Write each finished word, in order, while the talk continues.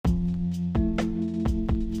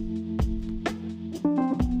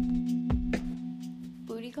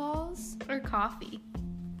coffee.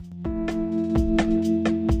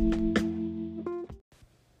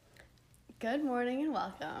 Good morning and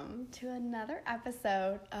welcome to another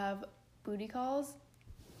episode of Booty Calls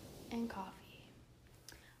and Coffee.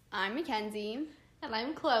 I'm Mackenzie. And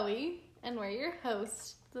I'm Chloe, and we're your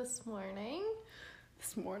hosts this morning.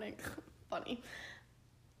 Funny.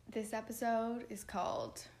 This episode is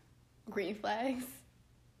called Green Flags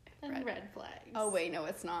And red flags. Oh wait, no,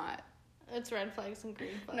 it's not. It's red flags and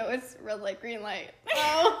green flags. No, it's red light, green light.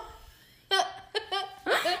 Oh.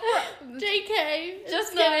 JK.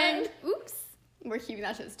 Just kidding. Oops. We're keeping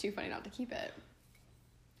that shit. It's too funny not to keep it.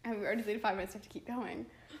 And we already deleted 5 minutes. We have to keep going.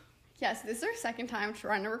 Yeah, so this is our second time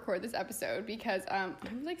trying to record this episode because I'm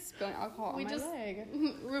like spilling alcohol on my leg.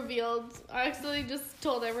 Revealed. I accidentally just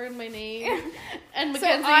told everyone my name. And So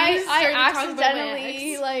Mackenzie I started talking about my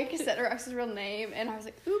accidentally ex. like said her ex's real name, and I was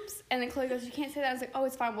like, oops. And then Chloe goes, you can't say that. I was like, oh,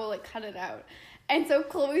 it's fine. We'll like cut it out. And so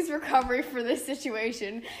Chloe's recovery for this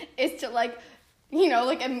situation is to like, you know,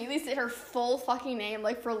 like immediately say her full fucking name,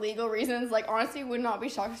 like for legal reasons. Like honestly, would not be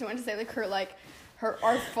shocked if she went to say like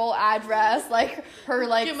our full address, like her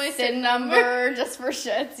like SIN number, just for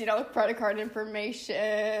shits, you know, credit card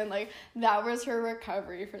information. Like that was her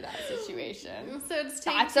recovery for that situation. So it's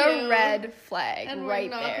take That's two, a red flag, and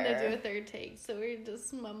right we're not there. gonna do a third take, so we're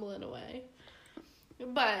just mumbling away.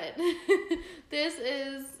 But this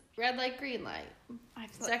is red light, green light.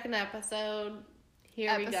 Second episode.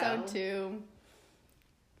 Here we go. Episode 2.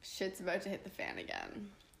 Shit's about to hit the fan again.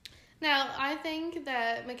 Now, I think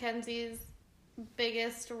that Mackenzie's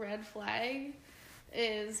biggest red flag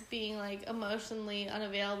is being like emotionally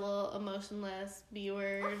unavailable, emotionless,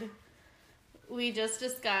 B-word. We just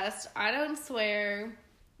discussed, I don't swear,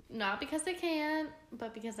 not because I can't,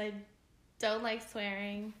 but because I don't like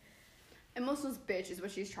swearing. Emotionless bitch is what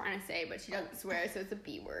she's trying to say, but she doesn't swear, so it's a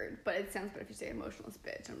B word. But it sounds better if you say emotionless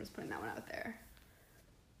bitch. I'm just putting that one out there.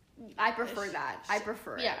 I prefer that. I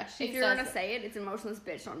prefer it. Yeah, if you're gonna say it, it's emotionless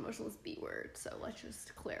bitch, not emotionless B word. So let's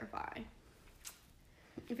just clarify.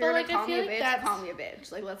 If you're gonna call me a bitch, call me a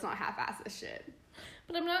bitch. Like, let's not half-ass this shit.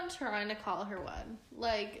 But I'm not trying to call her one.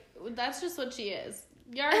 Like, that's just what she is.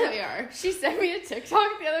 You are who you are. She sent me a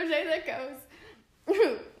TikTok the other day that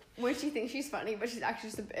goes, when she thinks she's funny, but she's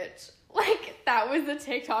actually just a bitch. Like, that was the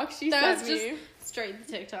TikTok she sent me. That was just straight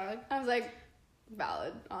the TikTok. I was like,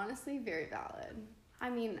 valid. Honestly, very valid. I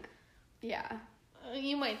mean, yeah.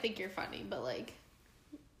 You might think you're funny, but like...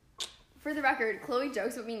 For the record, Chloe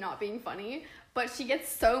jokes about me not being funny, but she gets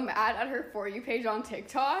so mad at her For You page on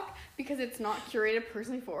TikTok because it's not curated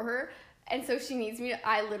personally for her. And so she needs me to...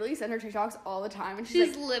 I literally send her TikToks all the time. And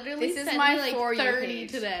she's like, literally this is my like For You 30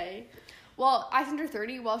 page today. Well, I sent her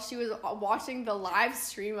 30 while she was watching the live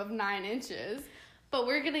stream of 9 Inches. But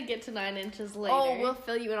we're going to get to 9 Inches later. Oh, we'll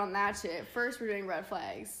fill you in on that shit. First, we're doing red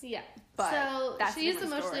flags. Yeah. But so that's she's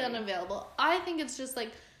emotionally unavailable. I think it's just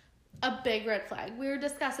like a big red flag. We were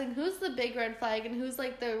discussing who's the big red flag and who's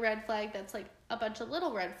like the red flag that's like a bunch of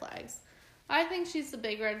little red flags. I think she's the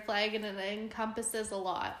big red flag, and it encompasses a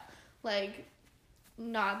lot. Like,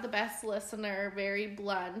 not the best listener, very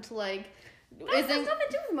blunt, like... Has nothing to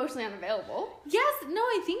do with emotionally unavailable. Yes, no,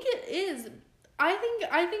 I think it is. I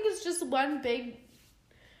think it's just one big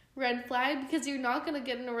red flag because you're not going to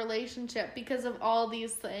get in a relationship because of all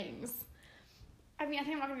these things. I mean, I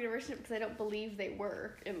think I'm not going to be in a relationship because I don't believe they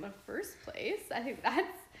work in the first place. I think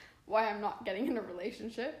that's why I'm not getting in a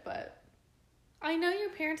relationship, but... I know your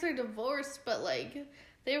parents are divorced, but, like,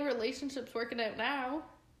 they have relationships working out now.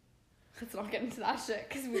 Let's not get into that shit,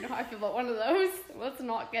 because we know how I feel about one of those. Let's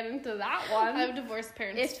not get into that one. I have divorced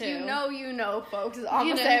parents, too. If you know, you know, folks. Is all I'm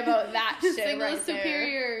going to say about that shit Single right is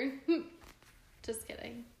superior. Just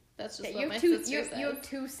kidding. That's just what my sister says. You have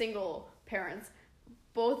 2 single parents.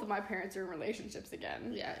 Both of my parents are in relationships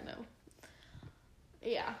again. Yeah, I know.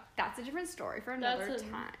 Yeah. That's a different story for another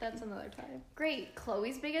time. That's another time. Great.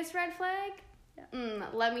 Chloe's biggest red flag? Yeah.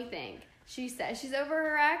 Let me think. She says she's over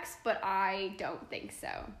her ex, but I don't think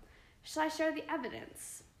so. Should I share the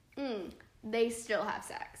evidence? They still have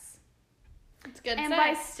sex. It's good and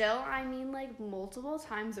sex. By still, I mean like multiple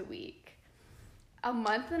times a week. A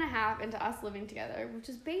month and a half into us living together, which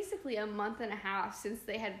is basically a month and a half since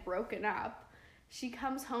they had broken up, she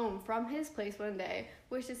comes home from his place one day,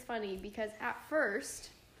 which is funny because at first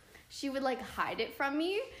she would like hide it from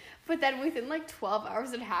me, but then within like 12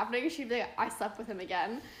 hours of it happening, she'd be like, I slept with him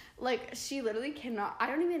again. Like, she literally cannot, I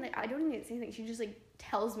don't even say anything. She just like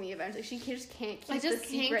tells me eventually. She just can't keep the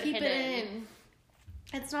secret hidden. It in.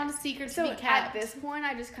 It's not a secret to so be kept. At this point,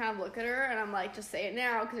 I just kind of look at her and I'm like, just say it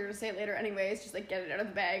now, because you're going to say it later anyways. Just like, get it out of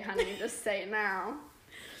the bag, honey, and just say it now.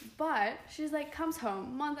 But she's like, comes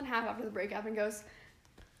home, month and a half after the breakup, and goes,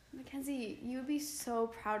 Mackenzie, you would be so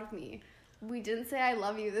proud of me. We didn't say I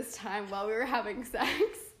love you this time while we were having sex.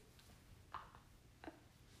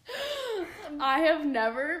 I have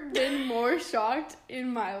never been more shocked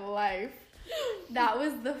in my life. That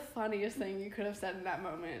was the funniest thing you could have said in that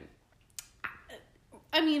moment.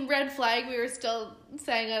 I mean, red flag, we were still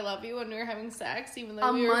saying I love you when we were having sex, even though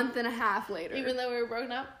a month and a half later. Even though we were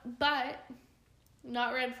broken up. But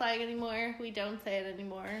not red flag anymore. We don't say it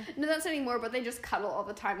anymore. No, that's anymore, but they just cuddle all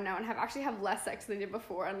the time now and have less sex than they did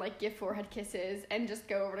before and like give forehead kisses and just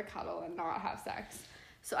go over to cuddle and not have sex.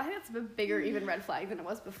 So I think that's a bit bigger even red flag than it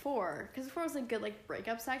was before. Because before it was like good like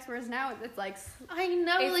breakup sex, whereas now it's like I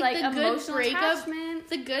know it's like the good breakup attachment.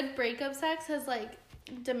 The good breakup sex has like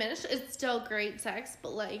diminished. It's still great sex,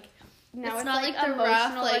 but like now it's not like the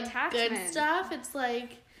rough like attachment. good stuff. It's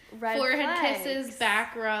like red forehead flags. kisses,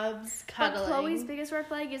 back rubs, cuddling. But Chloe's biggest red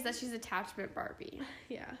flag is that she's attachment Barbie.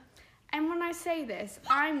 Yeah. And when I say this,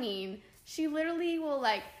 I mean she literally will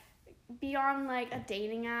like be on like a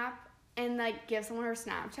dating app and like give someone her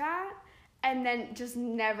Snapchat and then just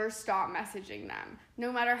never stop messaging them.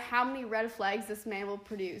 No matter how many red flags this man will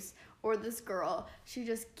produce or this girl, she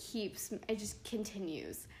just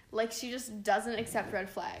continues. Like she just doesn't accept red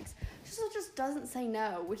flags. She also just doesn't say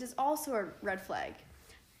no, which is also a red flag.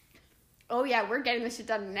 Oh yeah, we're getting this shit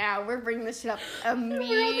done now. We're bringing this shit up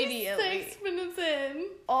immediately. We're only 6 minutes in.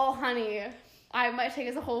 Oh honey, I might take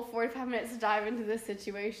us a whole 45 minutes to dive into this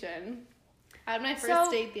situation. I had my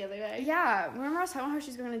first date the other day. Yeah, remember I was talking about how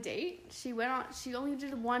she's going on a date? She only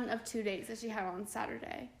did one of 2 dates that she had on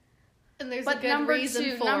Saturday. And there's a good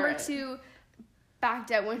reason for number it. 2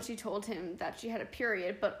 backed out when she told him that she had a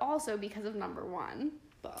period, but also because of number 1.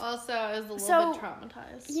 But also I was a little bit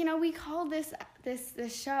traumatized. You know, we call this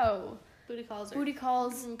show Booty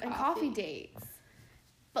calls and coffee dates.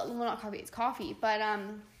 But well, not coffee, it's coffee. But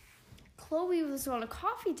Chloe was on a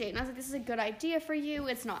coffee date, and I was like, this is a good idea for you.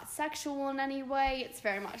 It's not sexual in any way. It's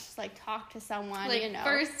very much just, like, talk to someone, like, you know.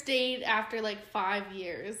 first date after, like, 5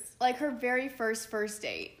 years. Like, her very first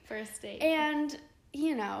date. First date. And,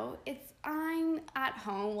 you know, I'm at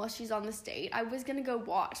home while she's on this date. I was going to go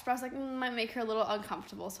watch, but I was like, might make her a little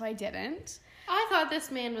uncomfortable, so I didn't. I thought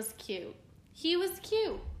this man was cute. He was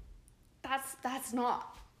cute. That's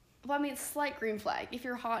not... Well, I mean, it's a slight green flag. If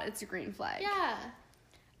you're hot, it's a green flag. Yeah.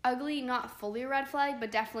 Ugly, not fully a red flag, but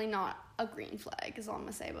definitely not a green flag is all I'm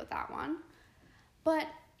going to say about that one. But,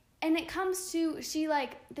 and it comes to,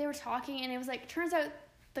 they were talking, and it was like, turns out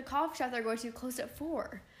the coffee shop they're going to closed at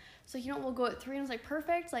 4. So, you know, we'll go at 3, and I was like,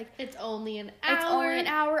 perfect. Like, it's only an hour. It's only an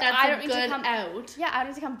hour. That's I don't a need good to come out. Yeah, I don't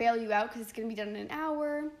need to come bail you out because it's going to be done in an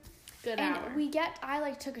hour. Good and hour.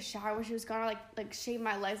 I took a shower when she was gone. I like shave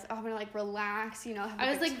my legs off and like relax, you know. I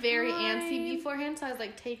was like very antsy beforehand, so I was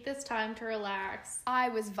like, take this time to relax. I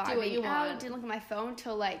was vibing Do what you out. want. Didn't look at my phone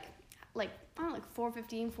till like I don't know, like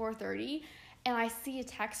 4:15, 4:30, and I see a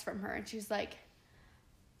text from her, and she's like,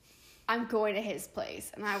 "I'm going to his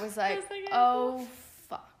place," and I was like, "Oh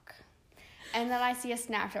fuck!" And then I see a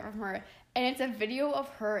Snapchat from her, and it's a video of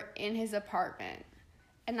her in his apartment.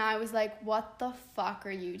 And I was like, what the fuck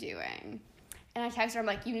are you doing? And I texted her, I'm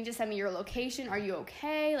like, you need to send me your location. Are you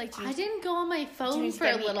okay? Like, I didn't go on my phone for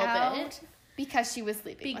a little bit. Because she was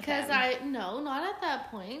sleeping with him. No, not at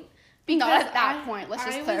that point. Not at that point. Let's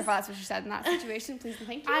just clarify that's what she said in that situation. Please and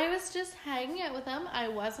thank you. I was just hanging out with him. I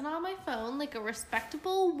wasn't on my phone like a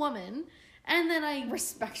respectable woman. And then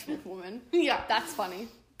Respectable woman. Yeah. That's funny.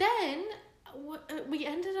 Then we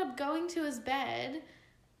ended up going to his bed.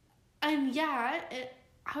 And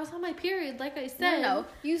I was on my period, like I said. No.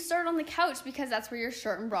 You started on the couch because that's where your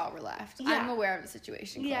shirt and bra were left. Yeah. I'm aware of the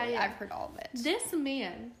situation, Chloe. Yeah. I've heard all of it. This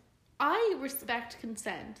man, I respect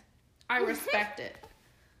consent. I respect it.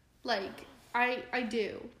 Like, I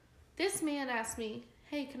do. This man asked me,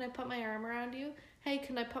 hey, can I put my arm around you? Hey,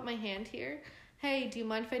 can I put my hand here? Hey, do you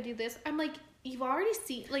mind if I do this? I'm like, you've already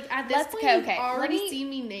seen, like, at this point, you've already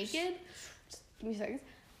seen me naked. Give me a second.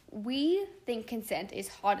 We think consent is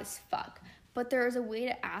hot as fuck. But there is a way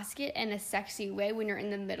to ask it in a sexy way when you're in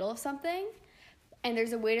the middle of something. And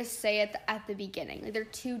there's a way to say it at the beginning. Like, they're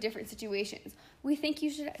 2 different situations. We think you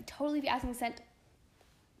should totally be asking consent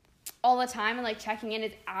all the time. And, like, checking in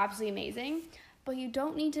is absolutely amazing. But you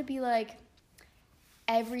don't need to be, like,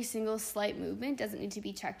 every single slight movement doesn't need to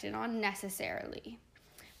be checked in on necessarily.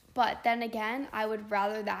 But then again, I would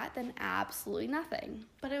rather that than absolutely nothing.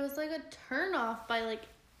 But it was, like, a turn-off by, like,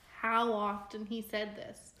 how often he said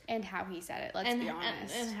this. And how he said it, let's be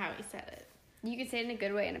honest. And how he said it. You could say it in a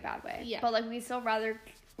good way and a bad way. Yeah. But, like, we'd still rather,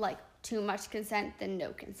 like, too much consent than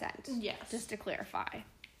no consent. Yes. Just to clarify.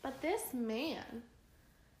 But this man,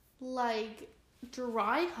 like,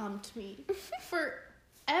 dry humped me for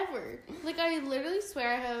ever. Like, I literally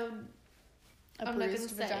swear I have... I'm not gonna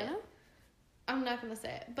say it. I'm not gonna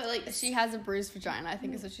say it, but like... She has a bruised vagina, I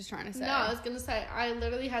think is what she's trying to say. No, I was gonna say, I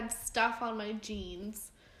literally had stuff on my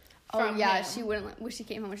jeans. Oh, yeah, she wouldn't... When she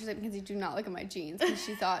came home, she was like, Mackenzie, do not look at my jeans. Because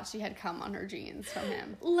she thought she had cum on her jeans from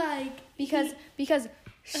him. Like... Because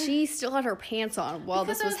she still had her pants on while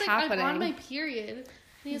this was happening. I'm on my period. And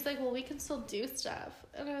he was like, well, we can still do stuff.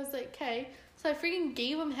 And I was like, okay. So I freaking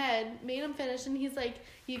gave him head, made him finish, and he's like,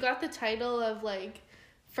 you got the title of, like,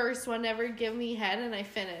 first one ever give me head, and I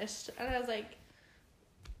finished. And I was like,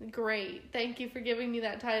 great. Thank you for giving me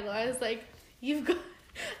that title. I was like, you've got...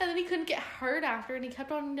 And then he couldn't get hard after, and he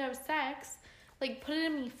kept wanting to have sex. Like, put it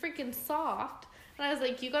in me freaking soft. And I was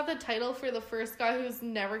like, you got the title for the first guy who's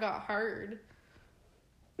never got hard.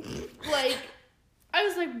 Like, I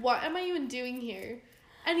was like, what am I even doing here?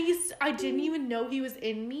 And I didn't even know he was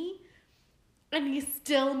in me. And he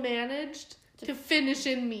still managed to finish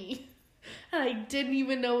in me. And I didn't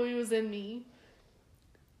even know he was in me.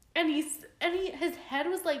 And his head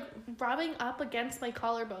was like rubbing up against my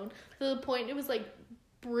collarbone to the point it was like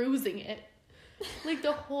bruising it. Like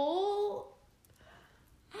the whole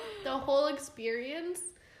experience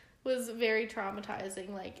was very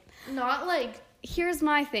traumatizing. Like, not like... Here's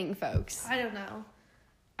my thing, folks. I don't know.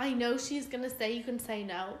 I know she's gonna say you can say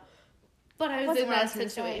no, but I was in that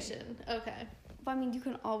situation. Okay. But I mean, you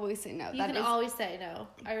can always say no. You can always say no.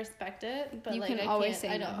 I respect it, but you like, can always say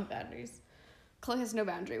no. I don't have boundaries. Chloe has no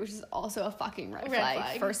boundary, which is also a fucking red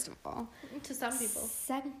flag, first of all. To some people.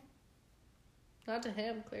 Not to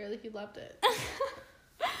him. Clearly, he loved it.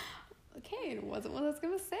 Okay, it wasn't what I was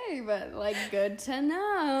gonna say, but like, good to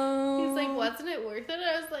know. He's like, wasn't it worth it?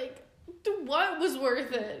 I was like, what was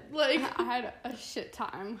worth it? Like, I had a shit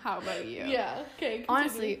time. How about you? Yeah. Okay. Continue.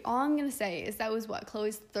 Honestly, all I'm gonna say is that was what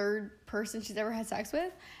Chloe's third person she's ever had sex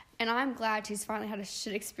with, and I'm glad she's finally had a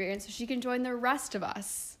shit experience so she can join the rest of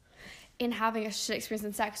us in having a shit experience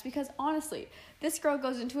in sex. Because honestly, this girl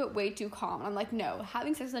goes into it way too calm. And I'm like, no,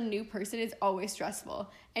 having sex with a new person is always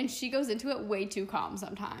stressful, and she goes into it way too calm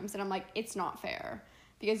sometimes. And I'm like, it's not fair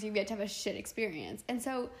because you get to have a shit experience. And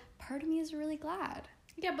so part of me is really glad.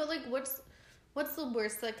 Yeah, but like, what's the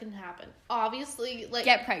worst that can happen? Obviously, like,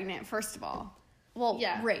 get pregnant, first of all. Well,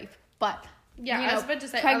 yeah. Rape, but yeah, I was about to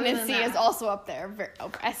say pregnancy is also up there.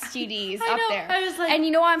 STDs up there. I was like, and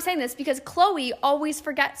you know why I'm saying this? Because Chloe always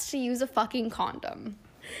forgets to use a fucking condom.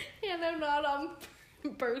 And I'm not on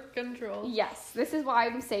birth control. Yes, this is why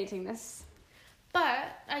I'm stating this.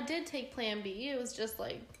 But I did take Plan B. It was just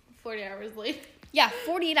like 40 hours later. Yeah,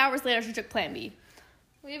 48 hours later she took Plan B.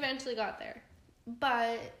 We eventually got there.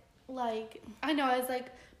 But, like, I know, I was like,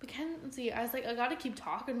 Mackenzie, I was like, I gotta keep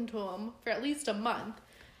talking to him for at least a month.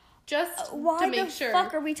 Just to make sure. Why the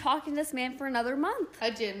fuck are we talking to this man for another month? I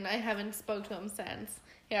didn't. I haven't spoke to him since.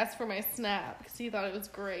 He asked for my snap because he thought it was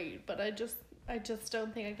great. But I just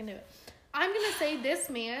don't think I can do it. I'm gonna say this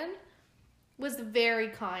man was very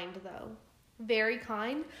kind, though. Very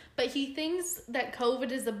kind. But he thinks that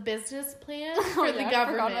COVID is a business plan for the government. I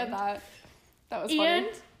forgot about that. That was funny. And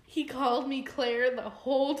he called me Claire the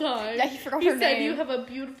whole time. Yeah, he forgot her name. He said, you have a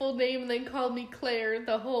beautiful name, and then called me Claire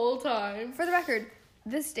the whole time. For the record,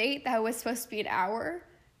 this date that was supposed to be an hour,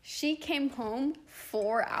 she came home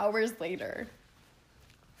 4 hours later.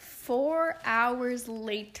 4 hours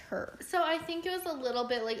later. So I think it was a little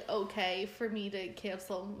bit, like, okay for me to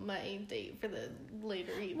cancel my date for the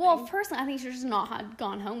later evening. Well, personally, I think she should just not have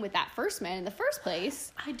gone home with that first man in the first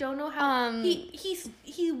place. I don't know how.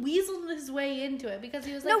 He weaseled his way into it because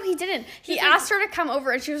he was like... No, he didn't. He asked her to come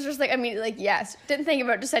over, and she was just like, immediately like, yes. Didn't think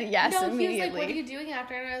about it, just said yes immediately. No, he was like, what are you doing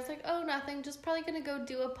after? And I was like, oh, nothing. Just probably going to go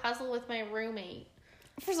do a puzzle with my roommate.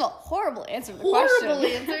 First of all, horrible answer to the question. Horrible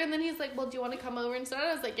answer. And then he's like, well, do you want to come over instead?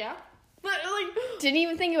 I was like, yeah. But like, didn't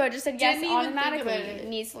even think about it. Just said yes automatically.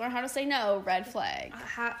 Needs to learn how to say no. Red flag.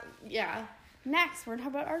 Yeah. Next, we're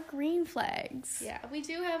talking about our green flags. Yeah, we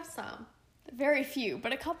do have some. Very few,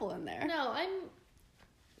 but a couple in there. No, I'm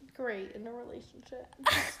great in a relationship.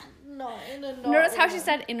 Not in a Notice how she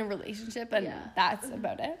said in a relationship, and that's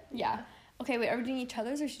about it. Yeah. Okay, wait, are we doing each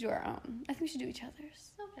other's or should we do our own? I think we should do each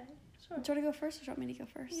other's. Okay, sure. Do you want to go first or do you want me to go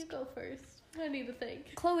first? You go first. I need to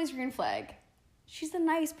think. Chloe's green flag. She's a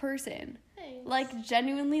nice person. Thanks. Like,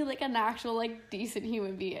 genuinely, like, an actual, like, decent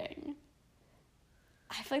human being.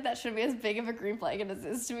 I feel like that shouldn't be as big of a green flag as it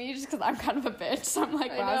is to me, just because I'm kind of a bitch. So I'm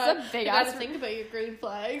like, wow, that's a big ass. I gotta think about your green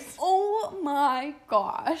flags. Oh my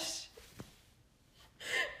gosh.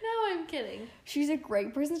 No, I'm kidding. She's a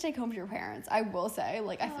great person to take home to your parents, I will say.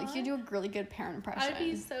 Like, I feel like you do a really good parent impression. I'd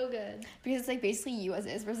be so good. Because it's, like, basically you as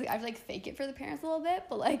is. Whereas, like, I have to, like, fake it for the parents a little bit,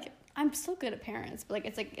 but, like, I'm still good at parents, but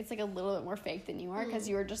it's like a little bit more fake than you are, because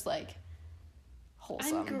you are just like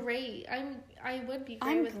wholesome. I'm great. I would be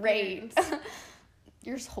great I'm with great. parents.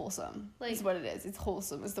 You're just wholesome. Like, is what it is. It's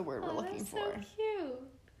wholesome is the word we're looking for. That's so cute.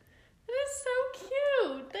 That is so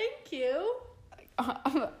cute. Thank you.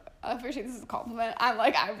 I appreciate this is a compliment.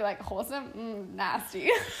 I'd be like, wholesome? Nasty.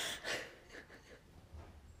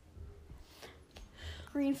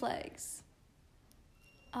 Green flags.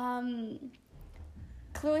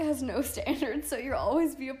 Clearly has no standards, so you'll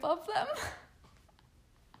always be above them.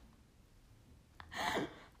 I think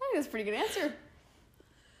that's a pretty good answer.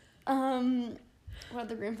 What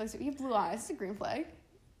other green flags? You have blue eyes. It's a green flag.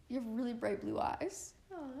 You have really bright blue eyes.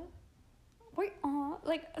 Aww. Wait,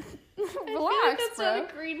 like, I feel relax, like that's bro. not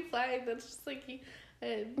a green flag. That's just like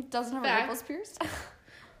Doesn't have her fact. nipples pierced.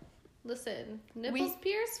 Listen, nipples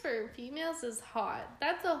pierced for females is hot.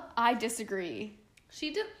 That's a. I disagree.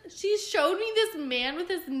 She showed me this man with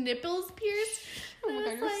his nipples pierced. Oh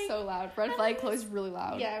my god, you're so loud. Red flag, Chloe's really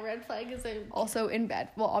loud. Yeah, red flag is a. Also in bed.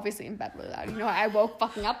 Well, obviously in bed really loud. You know, I woke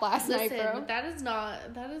fucking up last night, bro. that is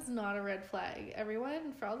not a red flag.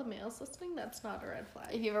 Everyone, for all the males listening, that's not a red flag.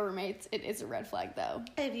 If you have a roommate, it is a red flag though.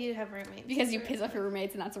 If you have roommates, Because you piss off your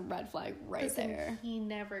roommates, and that's a red flag there. He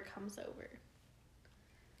never comes over.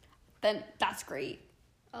 Then that's great.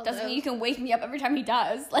 Although, Doesn't mean you can wake me up every time he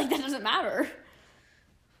does. Like, that doesn't matter.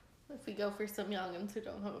 if we go for some youngins who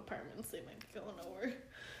don't have apartments, they might be going over.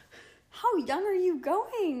 How young are you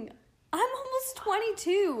going? I'm almost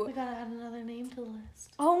 22. We gotta add another name to the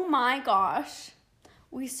list. Oh my gosh.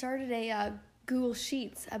 We started a Google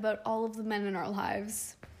Sheets about all of the men in our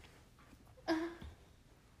lives.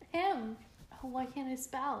 Him. Oh, why can't I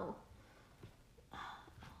spell?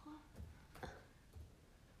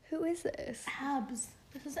 Who is this? Abs.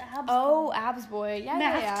 This is Abs. Oh, boy. Abs Boy. Yeah,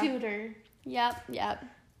 Math yeah. tutor. Yep.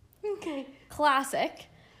 Okay. Classic.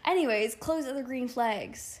 Anyways, Chloe's other green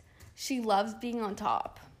flags. She loves being on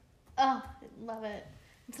top. Oh, I love it.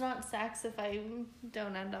 It's not sex if I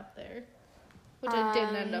don't end up there. Which I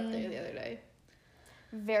didn't end up there the other day.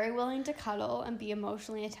 Very willing to cuddle and be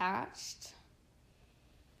emotionally attached.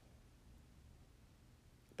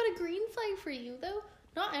 But a green flag for you, though,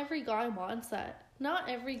 not every guy wants that. Not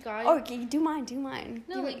every guy... Oh, okay, do mine.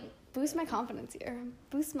 No, like... Boost my confidence here.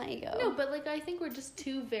 Boost my ego. No, but, like, I think we're just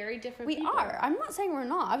two very different We people. are. I'm not saying we're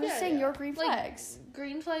not. I'm just saying your green flags. Like,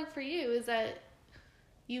 green flag for you is that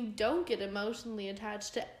you don't get emotionally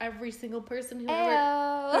attached to every single person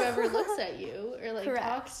whoever looks at you or, like, Correct.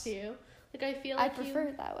 talks to you. Like, I feel like I prefer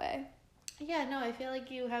it that way. Yeah, no, I feel like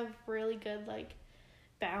you have really good, like,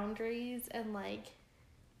 boundaries and, like,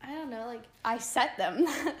 I don't know, like... I set them.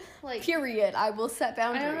 Like... Period. I will set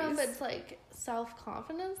boundaries. I don't know if it's, like,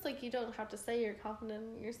 self-confidence. Like, you don't have to say you're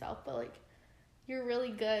confident in yourself, but, like, you're really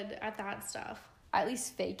good at that stuff. At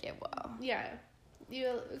least fake it well. Yeah.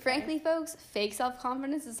 Frankly, folks, fake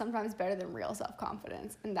self-confidence is sometimes better than real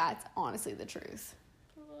self-confidence. And that's honestly the truth.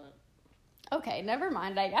 Okay, never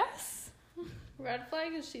mind, I guess. Red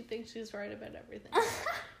flag is she thinks she's right about everything.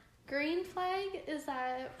 Green flag is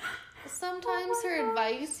that sometimes her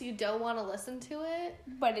advice, you don't want to listen to it.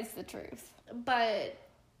 But it's the truth. But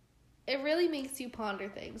it really makes you ponder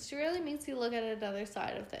things. She really makes you look at another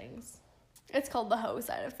side of things. It's called the hoe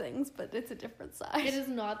side of things, but it's a different side. It is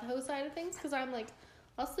not the hoe side of things, because I'm like,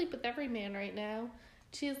 I'll sleep with every man right now.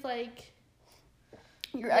 She's like...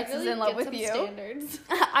 Your ex is in love with you. Standards.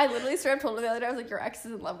 I literally straight up told her the other day, I was like, your ex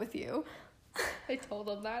is in love with you. I told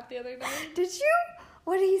him that the other day. Did you?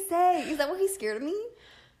 What did he say? Is that what he's scared of me?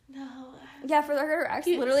 No. Yeah, for the record, her ex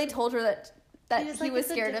literally told her that he was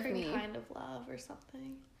scared of me. It's a different kind of love or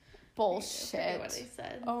something. Bullshit. I forget what he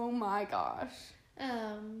said. Oh my gosh.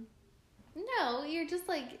 No, you're just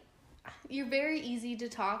like, you're very easy to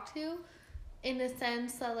talk to in a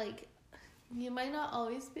sense that, like, you might not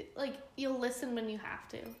always be, like, you'll listen when you have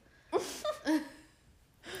to.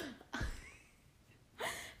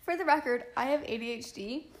 For the record, I have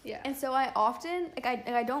ADHD. Yeah. And so I often,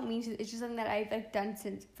 I don't mean to, it's just something that I've, like, done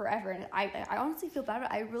since forever. And I honestly feel bad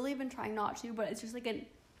about it. I really have been trying not to, but it's just like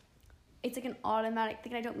it's like an automatic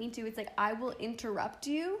thing. I don't mean to. It's like, I will interrupt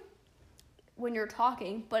you when you're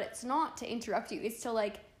talking, but it's not to interrupt you. It's to,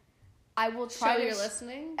 like, I will try show to... you're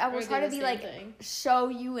listening? I will try to be, like, thing? show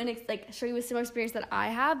you a similar experience that I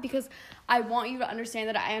have, because I want you to understand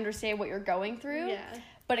that I understand what you're going through. Yeah.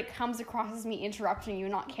 But it comes across as me interrupting you,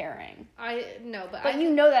 not caring. But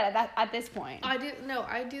you know that at this point. I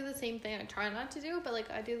do the same thing. I try not to do it, but,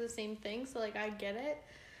 like, I do the same thing, so, like, I get it.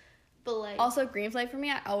 But, like... Also, green flag for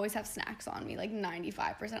me, I always have snacks on me, like,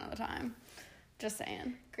 95% of the time. Just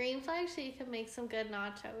saying. Green flag, so you can make some good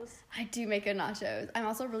nachos. I do make good nachos. I'm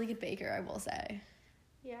also a really good baker, I will say.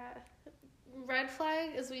 Yeah. Red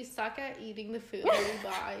flag is we suck at eating the food that we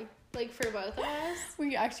buy. Like, for both of us.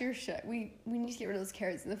 We actually should. We need to get rid of those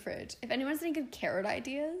carrots in the fridge. If anyone's any good carrot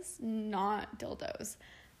ideas, not dildos.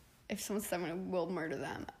 If someone's someone, we'll murder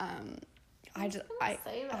them. I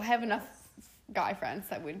have enough guy friends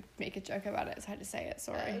that would make a joke about it, so I had to say it.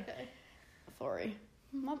 Sorry. Okay. Sorry.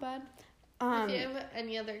 My bad. If you have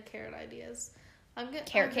any other carrot ideas, I'm good.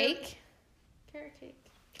 Carrot cake? Carrot cake.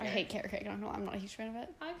 I hate carrot cake. I don't know. I'm not a huge fan of it.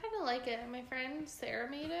 I kind of like it. My friend Sarah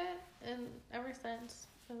made it, and ever since,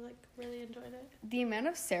 I like really enjoyed it. The amount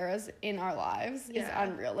of Sarahs in our lives is Yeah.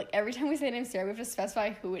 unreal. Like, every time we say the name Sarah, we have to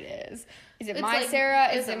specify who it is. Is it It's my like, Sarah?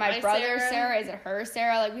 is Is it it my my brother's Sarah? Sarah? Is it her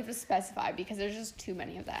Sarah? Like, we have to specify because there's just too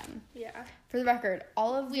many of them. Yeah. For the record,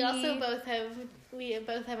 all of We also both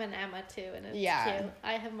have an Emma too, and it's cute.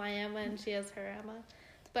 I have my Emma, and she has her Emma.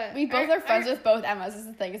 But we both are friends with both Emmas, is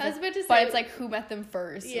the thing. It's I was like, about to say, but it's like who met them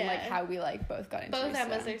first and Yeah. like how we like both got into both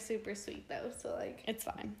Emmas them. are super sweet though, so like It's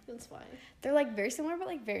fine. it's fine. They're like very similar but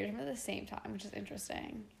like very different at the same time, which is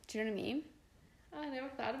interesting. Do you know what I mean? I never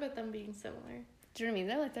thought about them being similar. Do you know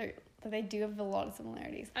what I mean? They do have a lot of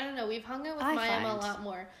similarities. I don't know. We've hung out with I my Emma a find. lot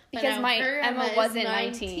more. But Because now my her Emma is wasn't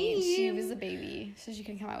 19. She was a baby, so she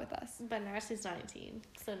couldn't come out with us. But now she's 19,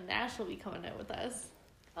 so now she'll be coming out with us.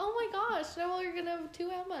 Oh my gosh! Now we're gonna have 2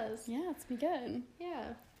 Emmas. Yeah, it's be good.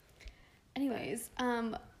 Yeah. Anyways,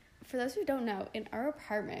 for those who don't know, in our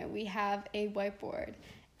apartment we have a whiteboard,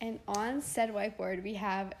 and on said whiteboard we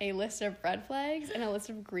have a list of red flags and a list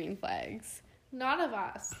of green flags Not of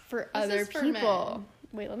us, for This other is for people. men.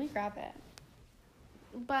 Wait, let me grab it.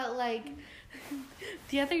 but like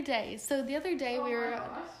the other day. So the other day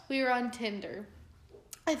we were on Tinder.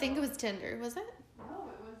 I think it was Tinder. Was it? No,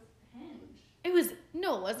 it was Hinge. It was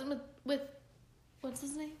no. It wasn't with what's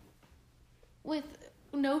his name? With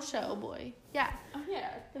No Show Boy. Yeah. Oh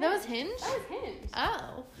yeah, That was Hinge? That was Hinge.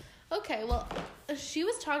 Oh, okay. Well, she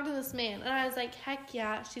was talking to this man, and I was like, heck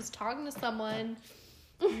yeah, she's talking to someone.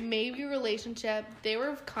 Maybe a relationship. They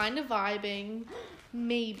were kind of vibing.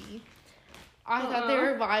 Maybe. I thought they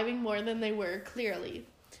were vibing more than they were, clearly.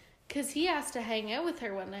 Because he asked to hang out with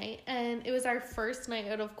her one night, and it was our first night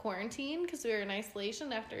out of quarantine because we were in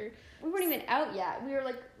isolation after. We weren't even out yet. We were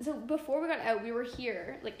like, so before we got out, we were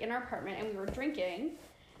here, like in our apartment, and we were drinking.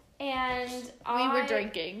 And We were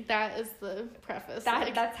drinking. That is the preface.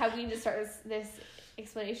 That's how we need to start this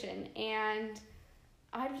explanation. And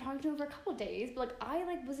I had been talking to him for a couple days, but like I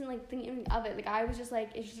like wasn't like thinking of it. Like I was just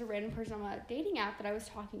like, it's just a random person on a dating app that I was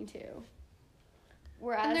talking to.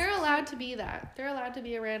 Whereas And they're allowed to be that. They're allowed to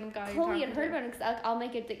be a random guy. you're Chloe had talking heard to. about it because I'll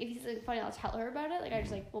make it. Like, if he's like, funny, I'll tell her about it. Like I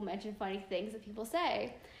just like will mention funny things that people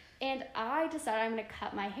say, and I decided I'm gonna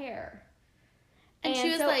cut my hair. And she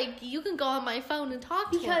was so- like, you can go on my phone and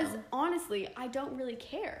talk to because him. honestly, I don't really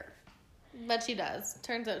care. But she does.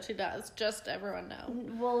 Turns out she does. Just to everyone know.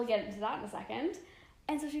 We'll get into that in a second.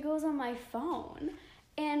 And so she goes on my phone,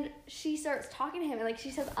 and she starts talking to him, and like she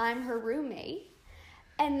says I'm her roommate.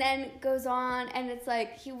 And then goes on, and it's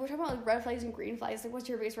like, we're talking about like red flags and green flags. Like, what's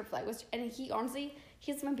your biggest red flag? And he honestly,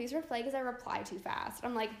 my biggest red flag is I reply too fast.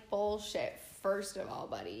 I'm like, bullshit, first of all,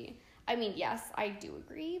 buddy. I mean, yes, I do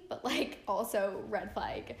agree, but like, also red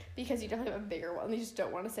flag, because you definitely have a bigger one. You just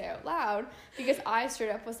don't want to say out loud, because I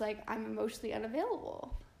straight up was like, I'm emotionally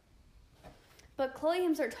unavailable. But Chloe and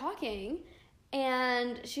him start talking,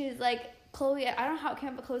 and she's like, Chloe, I don't know how it came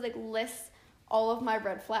up, but Chloe like lists all of my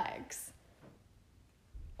red flags.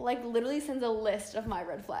 Like, literally sends a list of my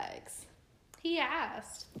red flags. He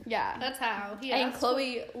asked. Yeah. That's how. He And asked.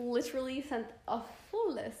 Chloe literally sent a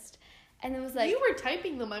full list. And it was like... You were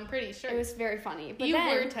typing them, I'm pretty sure. It was very funny. But you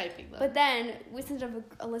then, were typing them. But then, we sent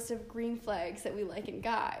a list of green flags that we like in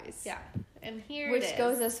guys. Yeah. And here Which it is.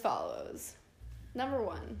 goes as follows. Number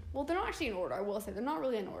 1. Well, they're not actually in order, I will say. They're not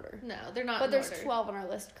really in order. No, they're not But in there's order. 12 on our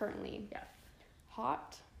list currently. Yeah.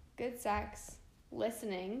 Hot, good sex,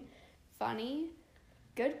 listening, funny,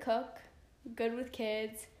 good cook, good with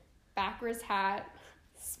kids, backwards hat,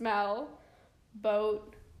 smell,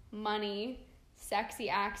 boat, money, sexy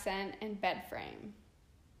accent, and bed frame.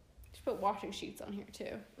 Just put washing sheets on here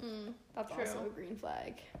too. That's True. also a green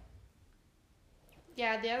flag.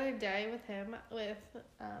 Yeah, the other day with him, with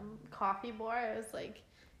Coffee Boy, I was like,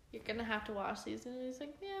 you're going to have to wash these. And he's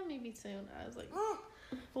like, yeah, maybe soon. I was like,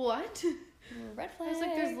 what? Red I flag. was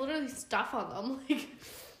like, there's literally stuff on them. Like,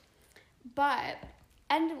 But,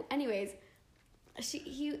 and anyways,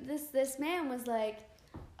 this man was like,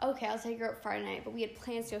 okay, I'll take her out Friday night, but we had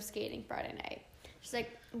plans to go skating Friday night. She's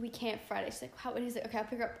like, we can't Friday. She's like, how? And he's like, okay, I'll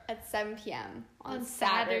pick her up at 7 p.m. on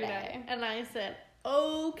Saturday. And I said,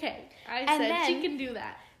 okay. I And said, then- she can do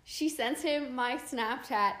that. She sends him my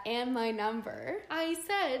Snapchat and my number. I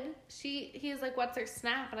said, he was like, what's her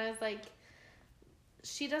Snap? And I was like,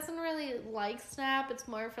 she doesn't really like Snap. It's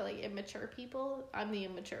more for, like, immature people. I'm the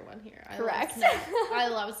immature one here. Correct. Love Snap. I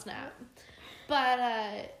love Snap. But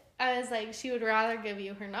I was like, she would rather give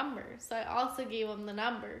you her number. So I also gave him the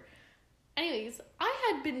number. Anyways, I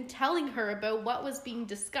had been telling her about what was being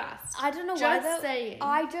discussed. I don't know why, though. Just saying.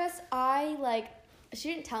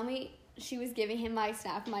 She didn't tell me she was giving him my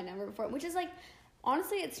Snap and my number before, which is, like,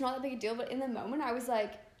 honestly, it's not that big a deal, but in the moment, I was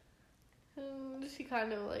like... she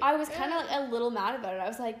kind of, like... I was kind of, like, a little mad about it. I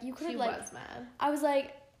was like, you could have, like... She was mad. I was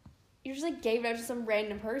like, you just, like, gave it out to some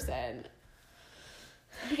random person.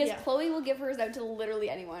 Because Chloe will give hers out to literally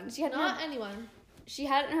anyone. Anyone. She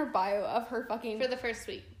had it in her bio of her fucking... For the first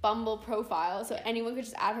week. Bumble profile, so anyone could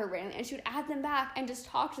just add her randomly, and she would add them back and just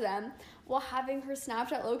talk to them while having her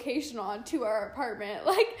Snapchat location on to our apartment,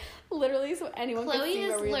 like, literally, so anyone could see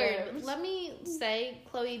where we lived. Let me say,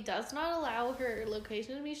 Chloe does not allow her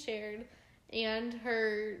location to be shared, and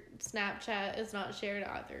her Snapchat is not shared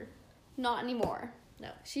either. Not anymore. No.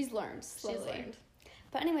 She's learned slowly. She's learned.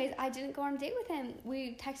 But anyways, I didn't go on a date with him.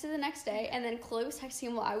 We texted the next day, and then Chloe was texting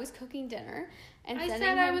him while I was cooking dinner. And I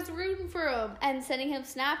said I was rooting for him. And sending him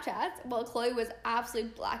Snapchats while Chloe was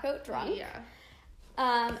absolutely blackout drunk. Yeah.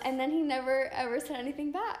 And then he never, ever said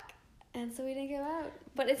anything back. And so we didn't go out.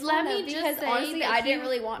 But it's funny because honestly, I didn't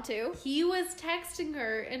really want to. He was texting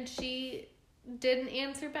her, and she didn't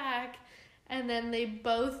answer back. And then they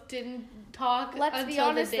both didn't talk until the date. Let's be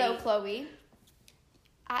honest, though, Chloe.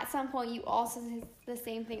 At some point, you also did the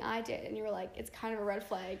same thing I did, and you were like, "It's kind of a red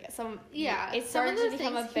flag." It started to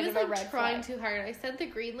become a bit of a red flag. Trying too hard. I sent the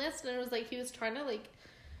green list, and it was like he was trying to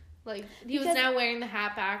he was now wearing the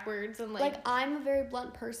hat backwards and like I'm a very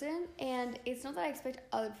blunt person, and it's not that I expect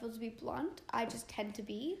other people to be blunt. I just tend to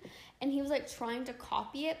be, and he was like trying to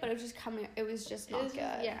copy it, but it was just coming. It was just not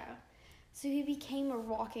good. Yeah. So he became a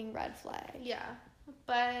walking red flag. Yeah,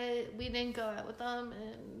 but we didn't go out with them,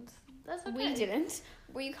 and that's okay. We didn't.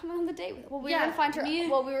 Were you coming on the date with? Well, we were gonna find her. We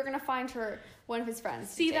were gonna find her one of his friends.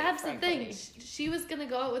 See, that's the thing. She was gonna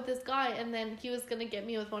go out with this guy, and then he was gonna get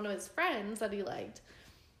me with one of his friends that he liked,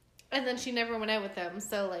 and then she never went out with him.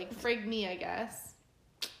 So like, frig me, I guess.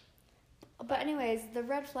 But anyways, the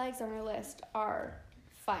red flags on our list are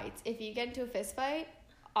fights. If you get into a fist fight,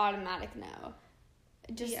 automatic no.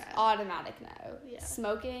 Just automatic no. Yeah.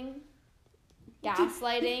 Smoking,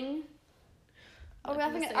 gaslighting. Are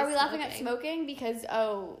we laughing at smoking because,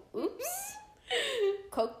 oops.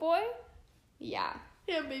 Coke boy? Yeah.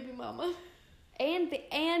 Yeah, baby mama. And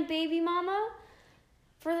baby mama?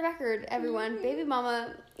 For the record, everyone, baby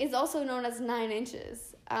mama is also known as 9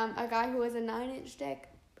 inches. A guy who has a 9-inch dick.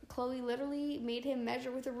 Chloe literally made him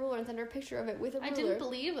measure with a ruler and sent her a picture of it with a ruler. I didn't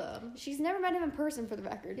believe him. She's never met him in person, for the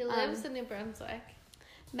record. He lives in New Brunswick.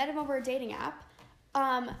 Met him over a dating app.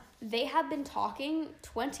 They have been talking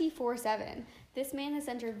 24/7. This man has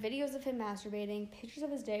sent her videos of him masturbating, pictures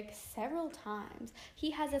of his dick several times. He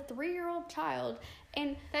has a 3-year-old child,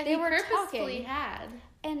 and that they he were purposefully talking. Had.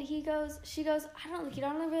 And she goes, I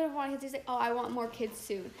don't really want kids. He's like, I want more kids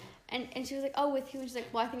soon. And she was like, with who? And she's like,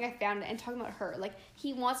 well, I think I found it. And talking about her, like,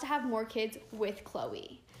 he wants to have more kids with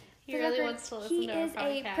Chloe. He really wants to listen to our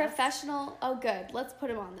podcast. He is a professional. Oh, good. Let's put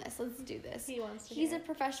him on this. Let's do this. He's a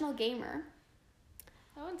professional gamer.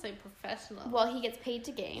 I wouldn't say professional. Well, he gets paid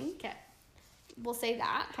to game. Okay. We'll say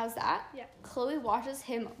that. How's that? Yeah. Chloe watches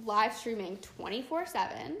him live streaming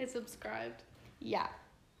 24/7. It's subscribed. Yeah.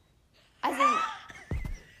 As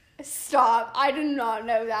in, stop. I did not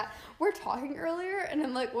know that. We're talking earlier, and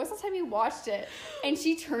I'm like, what's the time you watched it? And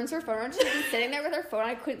she turns her phone on. She's been sitting there with her phone.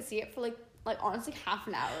 I couldn't see it for like honestly half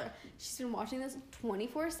an hour. She's been watching this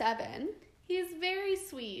 24/7. He's very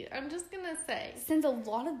sweet. I'm just gonna say. Sends a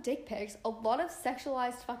lot of dick pics, a lot of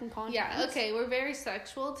sexualized fucking content. Yeah, okay, we're very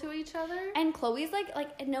sexual to each other. And Chloe's like,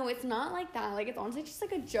 no, it's not like that. Like, it's honestly just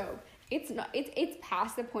like a joke. It's not, it's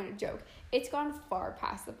past the point of joke. It's gone far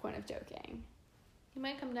past the point of joking. He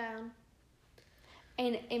might come down.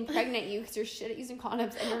 And impregnate you because you're shit at using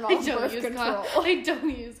condoms and you're not on birth control. I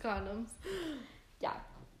don't use condoms. Yeah,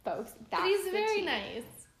 folks. But he's very nice.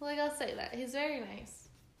 Like, I'll say that. He's very nice.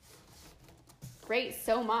 Great,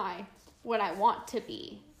 so am I. When I want to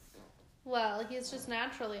be. Well, he's just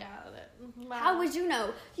naturally out of it. Wow. How would you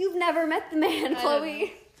know? You've never met the man,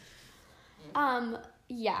 Chloe.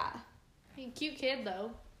 Yeah. Cute kid,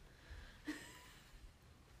 though.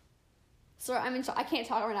 Sorry, I'm in shock. I can't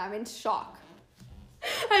talk right now. I'm in shock.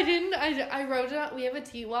 I wrote it out. We have a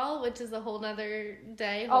tea wall, which is a whole nother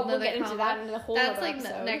day. We'll get into that in the whole That's other like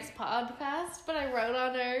episode. Next podcast. But I wrote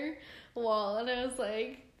on our wall, and I was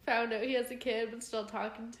like, found out he has a kid but still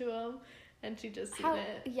talking to him, and she just seen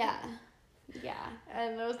it. Yeah.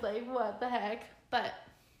 And I was like, what the heck? But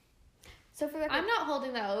so for the I'm not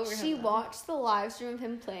holding that over him. She watched the live stream of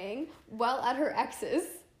him playing while at her ex's,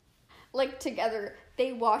 like, together.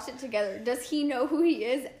 They watched it together. Does he know who he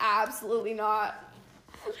is? Absolutely not.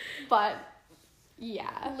 But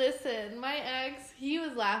yeah. Listen, my ex, he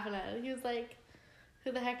was laughing at it. He was like,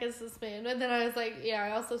 who the heck is this man? And then I was like, yeah,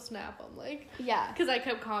 I also snap him, like, yeah, because I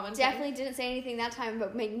kept commenting. Definitely didn't say anything that time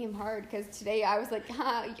about making him hard, because today I was like,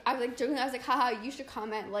 joking, I was like, haha, you should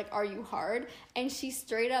comment, like, are you hard? And she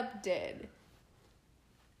straight up did.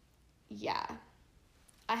 Yeah.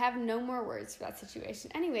 I have no more words for that situation.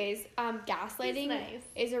 Anyways, gaslighting nice.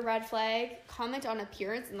 Is a red flag. Comment on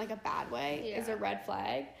appearance in, like, a bad way is a red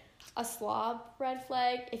flag. A slob, red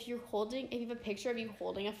flag. If you have a picture of you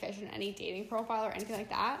holding a fish in any dating profile or anything like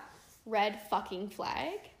that, red fucking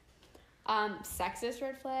flag. Sexist,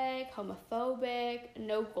 red flag. Homophobic,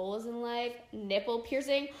 no goals in life, nipple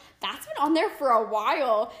piercing. That's been on there for a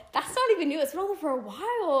while. That's not even new. It's been on there for a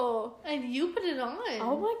while. And you put it on.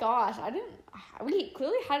 Oh my gosh, we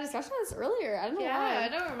clearly had a discussion on this earlier. I don't know why. Yeah, I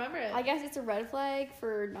don't remember it. I guess it's a red flag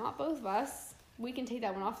for not both of us. We can take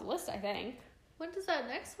that one off the list, I think. What does that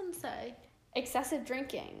next one say? Excessive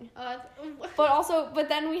drinking. But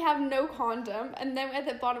then we have no condom, and then at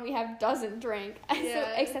the bottom we have doesn't drink.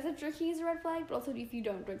 Yeah. So excessive drinking is a red flag, but also if you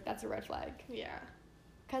don't drink, that's a red flag. Yeah.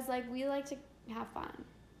 Because, like, we like to have fun.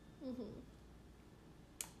 Mm-hmm.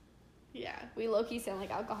 Yeah. We low-key sound like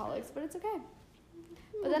alcoholics, but it's okay.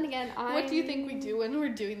 But then again, What do you think we do when we're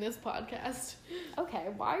doing this podcast? Okay,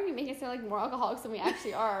 why are you making us sound like more alcoholics than we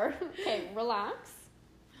actually are? Okay, relax.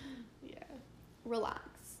 Yeah. Relax.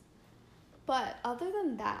 But other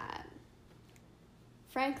than that,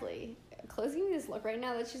 frankly, Chloe's giving me this look right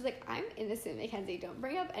now that she's like, I'm innocent, Mackenzie. Don't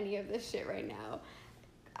bring up any of this shit right now.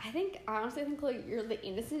 I honestly think, Chloe, you're the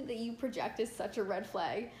innocent that you project is such a red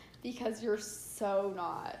flag because you're so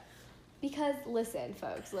not. Because, listen,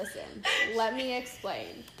 folks, let me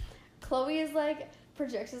explain. Chloe is, like,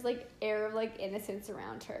 projects this, like, air of, like, innocence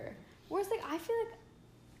around her. Whereas, like, I feel like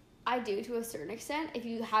I do to a certain extent. If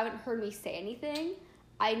you haven't heard me say anything,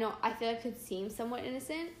 I feel like I could seem somewhat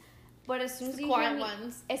innocent. But as soon as you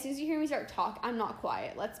hear me start talking, I'm not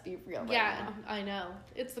quiet. Let's be real right now. I know.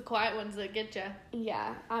 It's the quiet ones that get you.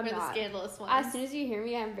 Yeah, I'm not. Or the scandalous ones. As soon as you hear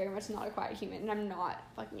me, I'm very much not a quiet human, and I'm not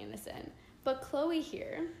fucking innocent. But Chloe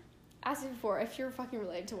here, as before, if you're fucking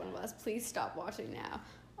related to one of us, please stop watching now.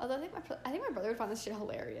 Although I think my brother would find this shit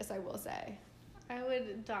hilarious, I will say. I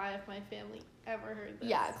would die if my family ever heard this.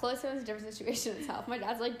 Yeah, Chloe's family's a different situation itself. My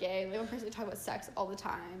dad's, like, gay. Like, one person we talk about sex all the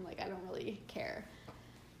time. Like, I don't really care.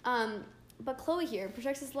 But Chloe here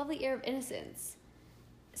projects this lovely air of innocence.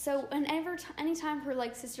 So anytime her,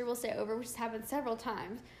 like, sister will stay over, which has happened several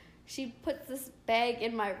times, she puts this bag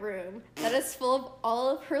in my room that is full of all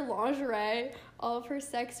of her lingerie, all of her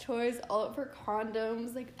sex toys, all of her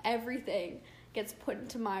condoms, like, everything gets put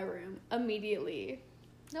into my room immediately.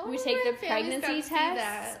 We take the pregnancy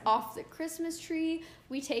tests off the Christmas tree.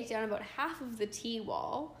 We take down about half of the tea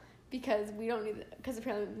wall because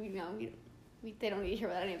apparently they don't need to hear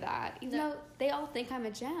about any of that. Even though they all think I'm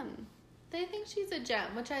a gem. They think she's a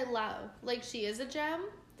gem, which I love. Like, she is a gem.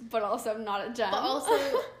 But also not a gem. But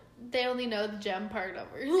also, they only know the gem part of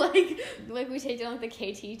her. Like we take down, like,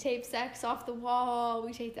 the KT tape sex off the wall.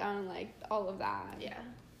 We take down, like, all of that. Yeah.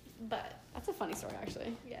 But that's a funny story,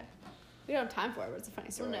 actually. Yeah. We don't have time for it, but it's a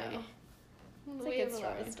funny story. No. We have a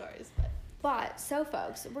lot of stories, but so,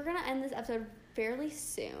 folks, we're going to end this episode fairly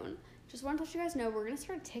soon. Just want to let you guys know we're going to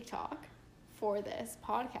start a TikTok for this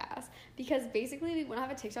podcast because basically we want to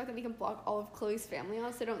have a TikTok that we can block all of Chloe's family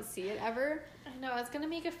on so they don't see it ever. I know, I was going to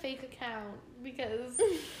make a fake account because,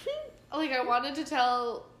 like, I wanted to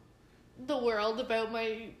tell the world about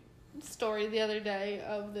my story the other day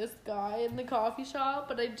of this guy in the coffee shop,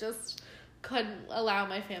 but I just couldn't allow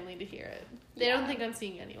my family to hear it. They don't think I'm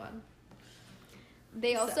seeing anyone.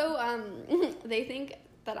 They also, they think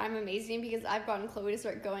that I'm amazing because I've gotten Chloe to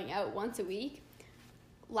start going out once a week.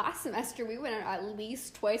 Last semester, we went out at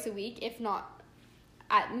least twice a week, if not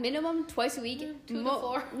at minimum twice a week. 2 to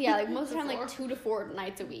 4. Yeah, like most of the time, like 2 to 4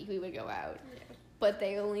 nights a week we would go out. Yeah. But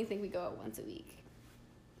they only think we go out once a week,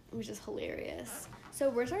 which is hilarious. So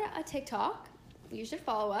we're starting a TikTok. You should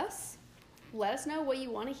follow us. Let us know what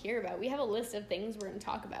you want to hear about. We have a list of things we're going to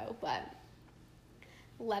talk about, but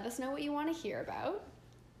let us know what you want to hear about.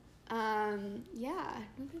 Yeah.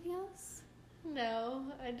 Anything else? No,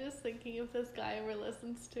 I'm just thinking if this guy ever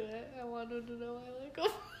listens to it, I want him to know I like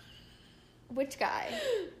him. Which guy?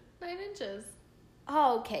 9 Inches.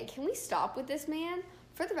 Oh, okay. Can we stop with this man?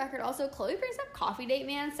 For the record, also, Chloe brings up coffee date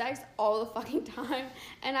man sex all the fucking time,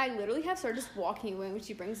 and I literally have started just walking away when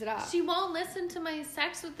she brings it up. She won't listen to my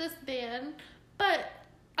sex with this man, but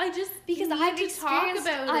I just because need I've to talk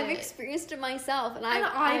about I've it. experienced it myself, and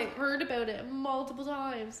I've heard about it multiple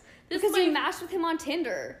times. Because you matched with him on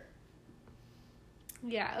Tinder.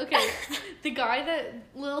 Yeah, okay. The guy, that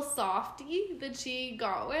little softy that she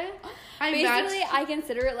got with, I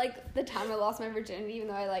consider it like the time I lost my virginity, even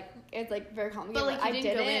though it's like very complicated. But like I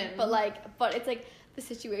didn't go in. But it's like the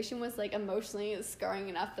situation was like emotionally scarring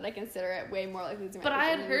enough that I consider it way more like losing my virginity. But I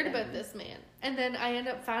had heard about this man, and then I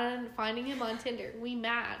ended up finding him on Tinder. We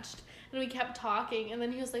matched, and we kept talking, and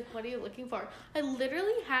then he was like, "What are you looking for?" I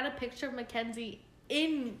literally had a picture of Mackenzie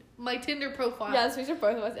in my Tinder profile. Yeah, this picture of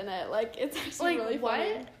both of us in it. Like, it's actually like, really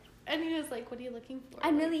funny. What? And he was like, "What are you looking for?"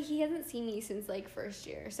 And really, he hasn't seen me since like first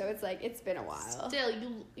year, so it's like it's been a while. Still,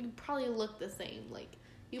 you probably look the same. Like,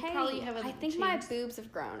 you probably haven't. I think my boobs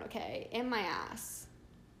have grown, okay, and my ass.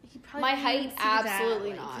 My height,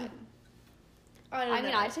 absolutely not. I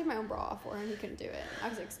mean, I took my own bra off for him. He couldn't do it. I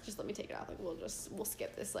was like, just let me take it off. Like, we'll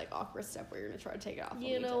skip this like awkward step where you're gonna try to take it off.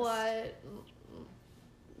 You know what?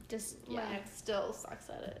 My ex still sucks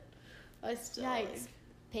at it. I still. Yikes.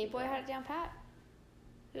 Paintboy had it down pat.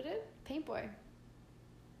 Who did? Paintboy.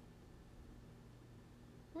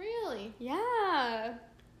 Really? Yeah.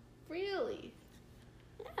 Really?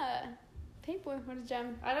 Yeah. Paintboy, what a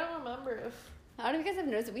gem. I don't remember if. I don't know if you guys have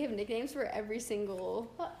noticed that we have nicknames for every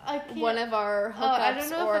single one of our hookups I don't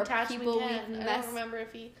know or if people we've I don't remember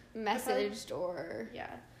if he messaged or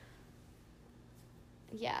yeah.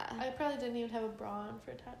 I probably didn't even have a bra on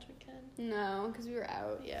for attachment Ken. No, because we were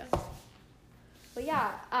out. Yeah. But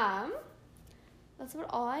yeah, that's about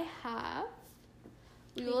all I have.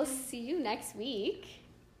 We will see you next week.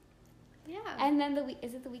 Yeah. And then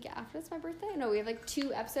is it the week after it's my birthday? No, we have like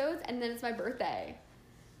 2 episodes and then it's my birthday.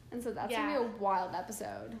 And so that's gonna be a wild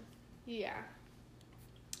episode. Yeah.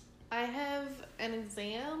 I have an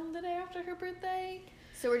exam the day after her birthday.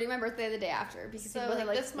 So we're doing my birthday the day after because so have,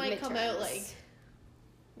 like, this might midterms. come out like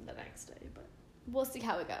the next day, but we'll see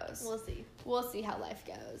how it goes. We'll see how life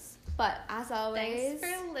goes. But as always, thanks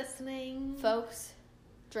for listening, folks.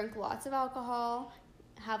 Drink lots of alcohol,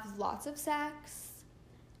 have lots of sex,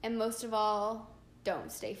 and most of all,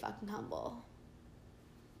 don't stay fucking humble.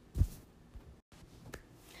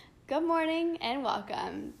 Good morning and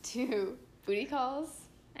welcome to Booty Calls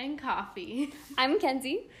and Coffee. I'm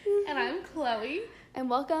Kenzie. And I'm Chloe. And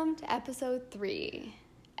welcome to episode 3,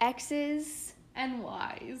 X's and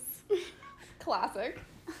Y's. Classic.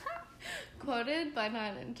 Quoted by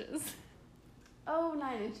 9 Inches. Oh,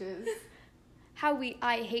 9 Inches.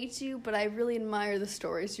 I hate you, but I really admire the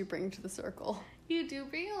stories you bring to the circle. You do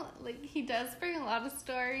bring, he does bring a lot of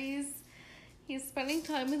stories. He's spending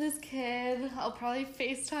time with his kid. I'll probably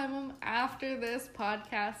FaceTime him after this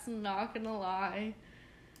podcast, not gonna lie.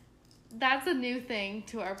 That's a new thing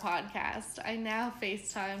to our podcast. I now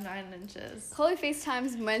FaceTime 9 Inches. Chloe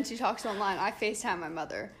FaceTimes when she talks online. I FaceTime my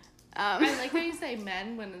mother. I like how you say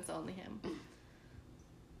men when it's only him.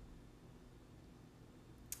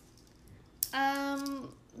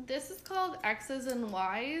 This is called X's and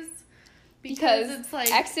Y's because it's like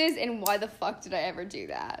X's and why the fuck did I ever do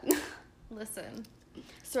that? Listen.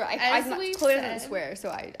 Sorry, Chloe doesn't swear, so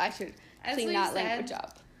I should clean that language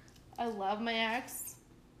up. I love my ex.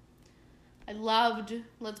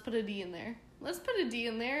 Let's put a D in there. Let's put a D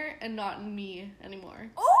in there and not me anymore.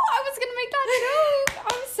 Oh, I was gonna make that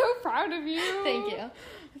joke. I'm so proud of you.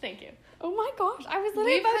 Thank you. Oh my gosh, I was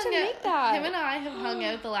literally about to make that. Him and I have hung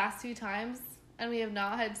out the last 2 times, and we have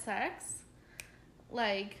not had sex.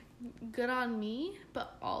 Like, good on me,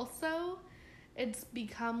 but also, it's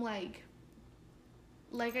become like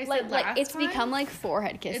I said last time. It's become like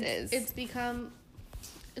forehead kisses. It's become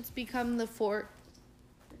the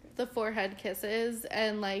forehead kisses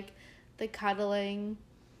and like the cuddling.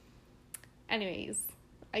 Anyways,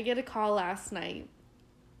 I get a call last night.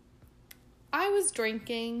 I was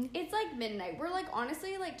drinking. It's like midnight. We're like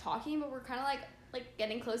honestly like talking, but we're kind of like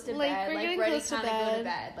getting close to like, bed, we're like getting ready close to kind of go to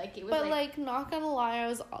bed. Like it was. But like not gonna lie, I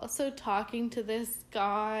was also talking to this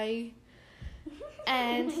guy.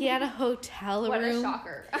 And he had a hotel room. What a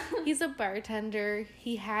shocker. He's a bartender.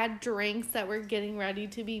 He had drinks that were getting ready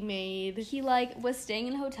to be made. He was staying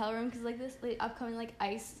in a hotel room because this upcoming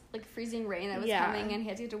ice freezing rain that was coming, and he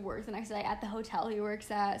had to get to work the next day at the hotel he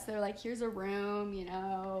works at. So they're like, here's a room,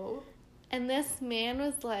 And this man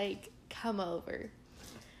was like, come over.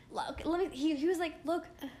 Look, he was like, look,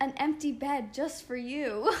 an empty bed just for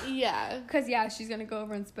you. Yeah. Because, she's going to go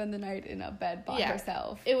over and spend the night in a bed by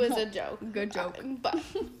herself. It was a joke. Good joke. But,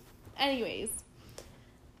 anyways.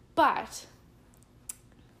 But,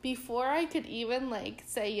 before I could even, like,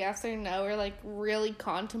 say yes or no or, like, really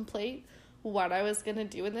contemplate what I was gonna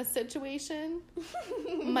do in this situation,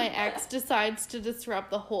 my ex decides to disrupt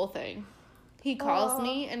the whole thing. He calls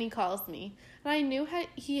me, and he calls me. And I knew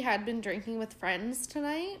he had been drinking with friends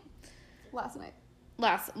tonight. Last night.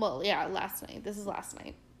 Last night. This is last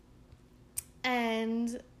night.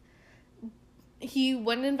 And he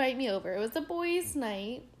wouldn't invite me over. It was a boys'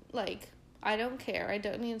 night. Like, I don't care. I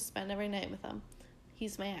don't need to spend every night with him.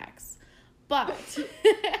 He's my ex. But,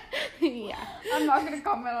 yeah. I'm not going to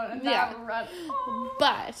comment on it. Yeah.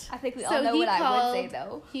 But. I think we all know what I would say,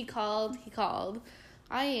 though. He called.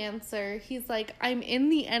 I answer. He's like, I'm in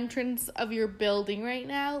the entrance of your building right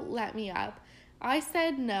now. Let me up. I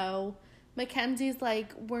said no. Mackenzie's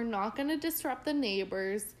like, we're not going to disrupt the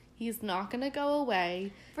neighbors. He's not going to go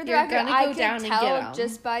away. For the record, I could tell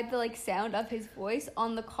just by the, like, sound of his voice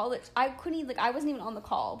on the call. I couldn't even, like, I wasn't even on the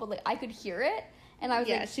call, but, like, I could hear it. And I was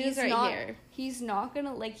like, she was right here. He's not going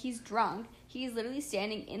to, like, he's drunk. He's literally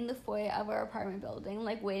standing in the foyer of our apartment building,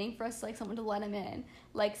 like, waiting for us, like, someone to let him in.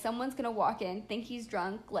 Like, someone's going to walk in, think he's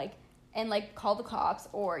drunk, like, and, like, call the cops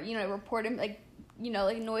or, you know, report him, like, you know,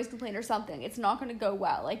 like, noise complaint or something. It's not going to go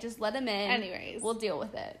well. Like, just let him in. Anyways. We'll deal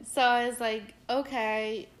with it. So I was like,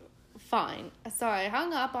 okay, fine. So I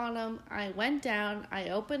hung up on him. I went down. I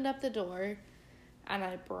opened up the door. And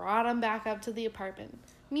I brought him back up to the apartment.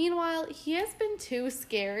 Meanwhile, he has been too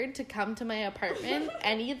scared to come to my apartment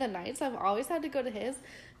any of the nights. I've always had to go to his.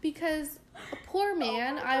 Because a poor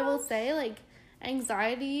man, I will say, like,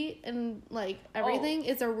 anxiety and, like, everything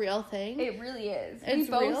is a real thing. It really is. It's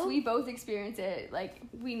real. We both experience it. Like,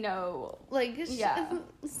 we know. Like,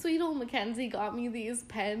 sweet old Mackenzie got me these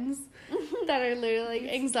pens that are literally,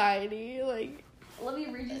 like, anxiety. Like, let me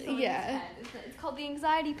read you some of these pens. It's called the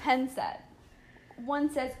Anxiety Pen Set.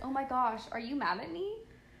 One says, oh my gosh, are you mad at me?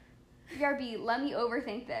 BRB, let me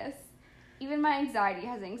overthink this. Even my anxiety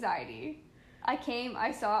has anxiety. I came,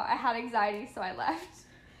 I saw, I had anxiety, so I left.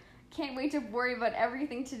 Can't wait to worry about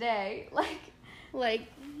everything today.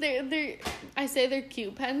 Like they're I say they're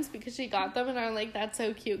cute pens because she got them and I'm like, that's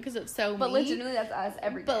so cute because it's so But me. legitimately that's us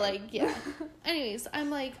every day. But like, yeah. Anyways,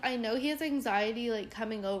 I'm like, I know he has anxiety like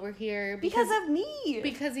coming over here. Because of me.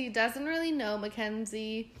 Because he doesn't really know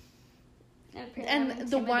Mackenzie. And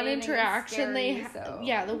the one interaction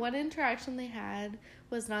the one interaction they had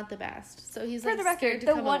was not the best. So he's like scared to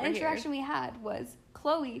come over here. The one interaction we had was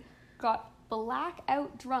Chloe got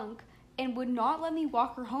blackout drunk and would not let me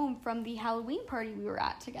walk her home from the Halloween party we were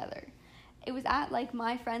at together. It was at like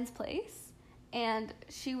my friend's place, and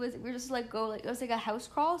we were just like it was like a house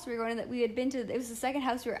crawl. So we were going to it was the second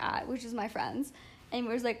house we were at, which is my friend's, and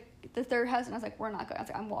it was like the third house, and I was like, we're not going. I was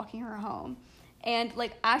like, I'm walking her home. And,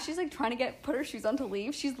 like, as she's, like, trying to put her shoes on to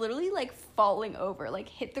leave, she's literally, like, falling over, like,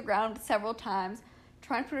 hit the ground several times,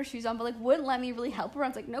 trying to put her shoes on, but, like, wouldn't let me really help her. I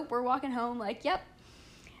was like, nope, we're walking home, like, yep.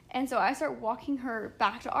 And so I start walking her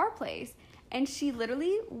back to our place, and she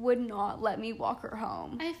literally would not let me walk her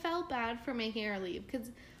home. I felt bad for making her leave, because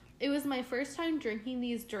it was my first time drinking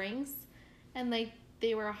these drinks, and, like,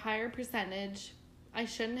 they were a higher percentage. I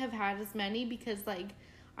shouldn't have had as many, because, like,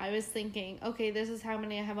 I was thinking, okay, this is how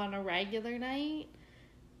many I have on a regular night,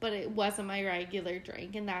 but it wasn't my regular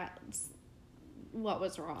drink, and that's what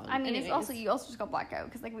was wrong. I mean, you also just got blackout,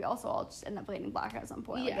 because, like, we also all just end up getting blackout at some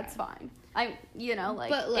point. Yeah. Like, it's fine.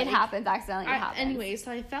 But, like, it happens accidentally. It happens. Anyway,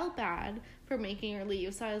 so I felt bad for making her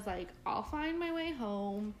leave, so I was like, I'll find my way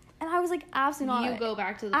home. And I was like, absolutely not. You go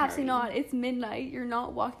back to the party. Absolutely not. It's midnight. You're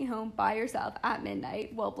not walking home by yourself at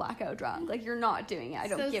midnight while blackout drunk. Like, you're not doing it. I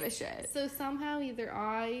don't give a shit. So somehow either did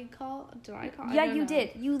I call? Yeah, you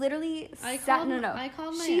did. You literally I called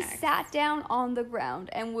my She ex. sat down on the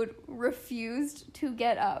ground and refused to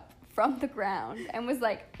get up from the ground and was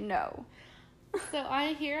like, no. So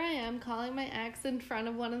here I am calling my ex in front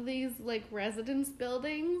of one of these, like, residence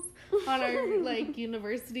buildings on our, like,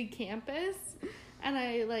 university campus. And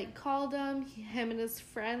I, like, called him and his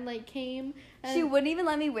friend, like, came. And she wouldn't even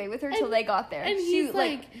let me wait with her till they got there. And she,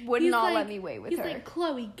 would not let me wait with her. He's like,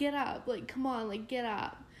 Chloe, get up. Like, come on, like, get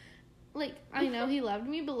up. Like, I know he loved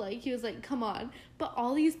me, but, like, he was like, come on. But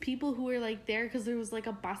all these people who were, like, there, because there was, like,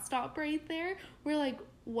 a bus stop right there, were like,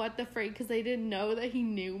 what the frick? Because they didn't know that he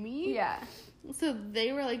knew me. Yeah. So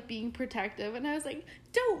they were, like, being protective, and I was like,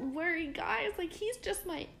 don't worry, guys, like, he's just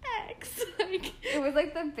my ex. Like, it was,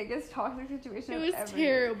 like, the biggest toxic situation It was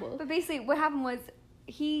terrible. But basically, what happened was,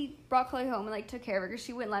 he brought Chloe home and, like, took care of her, because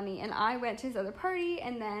she wouldn't let me, and I went to his other party,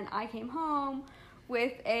 and then I came home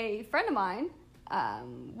with a friend of mine,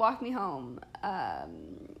 walked me home,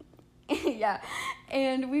 yeah,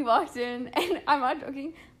 and we walked in, and I'm not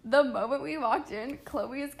joking, the moment we walked in,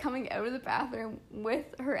 Chloe is coming out of the bathroom with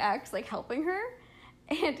her ex, like, helping her.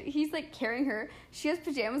 And he's, like, carrying her. She has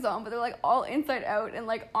pajamas on, but they're, like, all inside out and,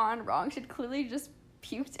 like, on wrong. She'd clearly just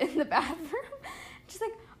puked in the bathroom. She's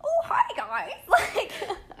like, oh, hi,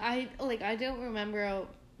 guys. Like, I don't remember a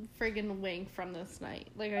friggin' wink from this night.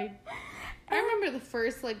 Like, I remember the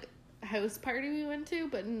first, like, house party we went to,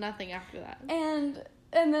 but nothing after that. And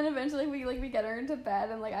then eventually we get her into bed,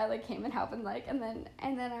 and, like, I, like, came and helped, and, like, and then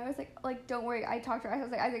I was like, don't worry. I talked to her. I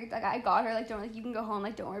was like, I got her. Like, don't, like, you can go home.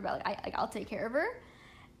 Like, don't worry about it. Like, I'll take care of her.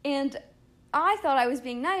 And I thought I was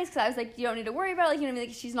being nice because I was like, you don't need to worry about it. Like, you know what I mean?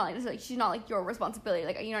 Like, she's not like your responsibility.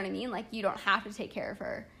 Like, you know what I mean? Like, you don't have to take care of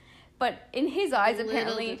her. But in his eyes,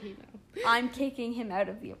 apparently, I'm kicking him out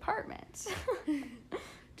of the apartment.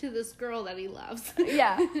 To this girl that he loves.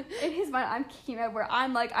 Yeah. In his mind, I'm kicking him out where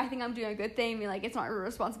I'm like, I think I'm doing a good thing. I mean, like, it's not your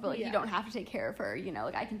responsibility. Yeah. You don't have to take care of her. You know,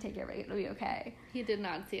 like, I can take care of it. It'll be okay. He did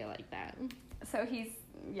not see it like that. So he's...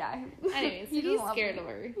 Yeah. Anyways, he's scared of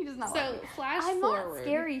her. He does not love her. Flash forward. I'm not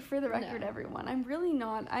scary, for the record, everyone. I'm really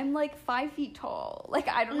not. I'm like 5 feet tall. Like,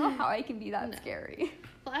 I don't know how I can be that scary.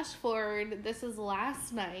 Flash forward. This is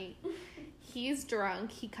last night. He's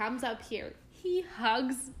drunk. He comes up here. He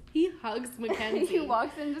hugs Mackenzie. He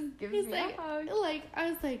walks in and just gives me like, a hug. Like,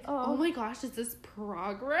 I was like, oh my gosh, is this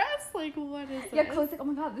progress? Like, what is Yeah, Chloe's like, oh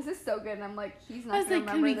my god, this is so good. And I'm like, he's not going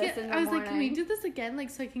to remember this in the morning. I was like, can we do this again,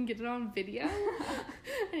 like, so I can get it on video?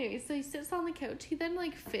 Anyway, so he sits on the couch. He then,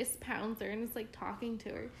 like, fist pounds her and is, like, talking to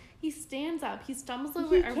her. He stands up. He stumbles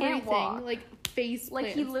over everything. Walk. Like, face plants.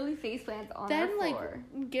 Like, he literally face plants on the floor.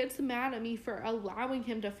 Then, like, gets mad at me for allowing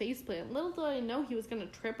him to face plant. Little did I know he was going to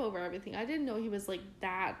trip over everything. I didn't know he was, like,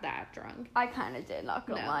 that drunk. I kind of did, not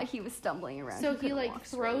gonna lie. He was stumbling around. So he like,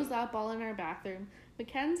 throws up all in our bathroom.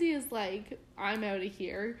 Mackenzie is like, I'm out of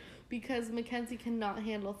here. Because Mackenzie cannot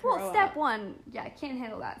handle throw up. Well, step 1, yeah, I can't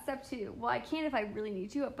handle that. Step 2, well, I can if I really need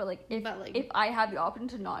to, but like if I have the option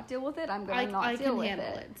to not deal with it, I'm gonna not deal with it. I can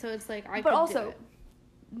handle it. So it's like I. But also,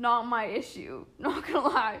 not my issue. Not gonna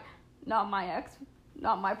lie, not my ex,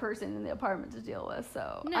 not my person in the apartment to deal with.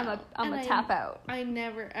 So no, I'm a tap out. I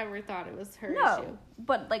never ever thought it was her issue.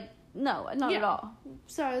 But like not at all.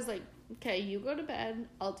 So I was like, okay, you go to bed.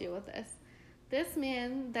 I'll deal with this. This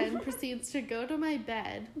man then proceeds to go to my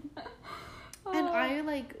bed. And I,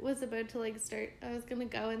 like, was about to, like, I was gonna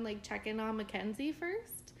go and, like, check in on Mackenzie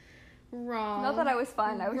first. Wrong. Not that I was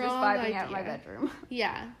fun. I was just vibing out in my bedroom.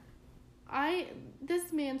 Yeah.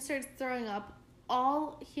 This man starts throwing up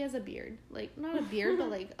he has a beard. Like, not a beard, but,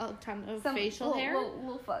 like, a ton of facial hair.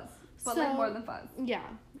 Little fuzz. But, like, more than fuzz. Yeah.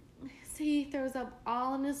 So he throws up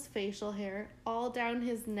all in his facial hair, all down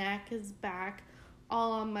his neck, his back,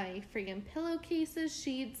 all on my friggin' pillowcases,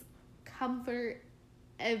 sheets, comfort,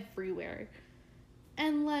 everywhere.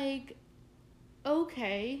 And, like,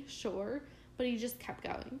 okay, sure, but he just kept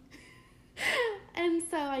going. And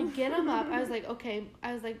so I get him up. I was like, okay.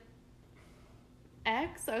 I was like,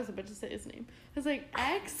 X. I was about to say his name. I was like,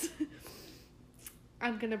 X,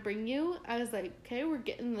 I'm gonna bring you. I was like, okay, we're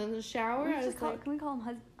getting in the shower. Can we call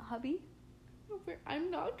him hubby? I'm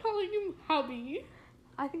not calling him hubby.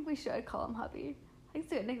 I think we should call him hubby. It's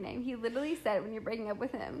a good nickname. He literally said when you're breaking up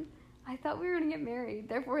with him, I thought we were going to get married.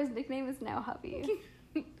 Therefore, his nickname is now hubby.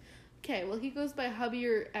 Okay, well, he goes by hubby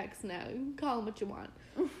or X now. You can call him what you want.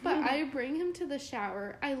 But I bring him to the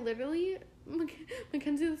shower. I literally...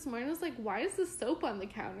 Mackenzie this morning was like, why is the soap on the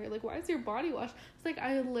counter? Like, why is your body wash? It's like,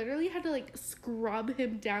 I literally had to, like, scrub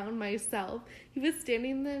him down myself. He was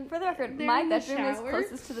standing there. For the record, my bedroom is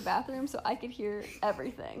closest to the bathroom, so I could hear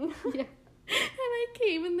everything. Yeah. And I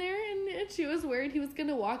came in there, and she was worried he was going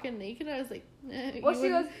to walk in naked. I was like, well, she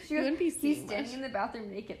goes, he's standing in the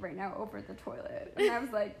bathroom naked right now over the toilet. And I was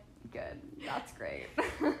like, good. That's great.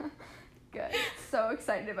 Good. So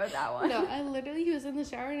excited about that one. No, he was in the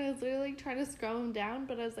shower, and I was literally, like, trying to scrub him down,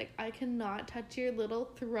 but I was like, I cannot touch your little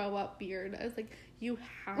throw-up beard. I was like, you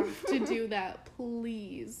have to do that,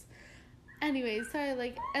 please. Anyway, so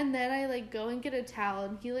and then I, go and get a towel,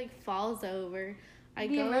 and he, falls over. I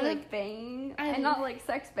bang, and not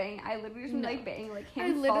sex bang. I literally just bang,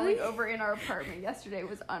 him falling over in our apartment yesterday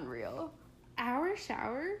was unreal. Our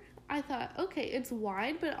shower, I thought, okay, it's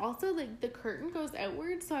wide, but also the curtain goes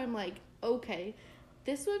outward, so I'm like, okay,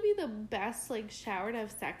 this would be the best shower to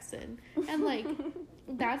have sex in. And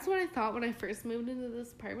that's what I thought when I first moved into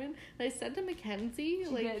this apartment. And I said to Mackenzie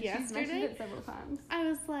yesterday, she's mentioned it several times. I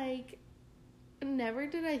was like, never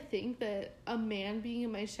did I think that a man being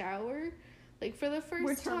in my shower, for the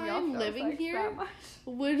first time living here,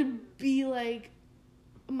 would be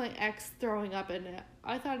my ex throwing up in it.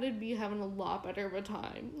 I thought it'd be having a lot better of a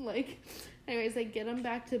time. Anyways, I get him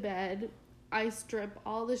back to bed. I strip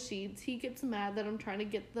all the sheets. He gets mad that I'm trying to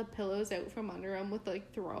get the pillows out from under him with,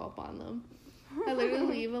 like, throw up on them. I literally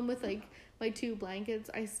leave him with, like, my 2 blankets.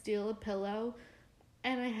 I steal a pillow,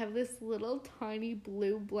 and I have this little tiny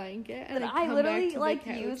blue blanket. And that I I literally, back to like, the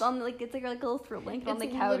couch. use on, like, it's, like a little throw blanket on the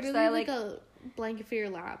It's couch that I, like, a blanket for your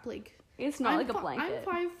lap. Like, it's not like a blanket.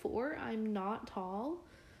 I'm 5'4". I'm not tall.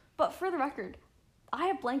 But for the record, I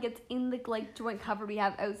have blankets in the, like, joint cupboard we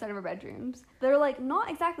have outside of our bedrooms. They're, like, not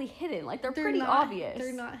exactly hidden. Like, they're pretty not, obvious.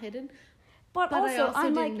 They're not hidden. But I also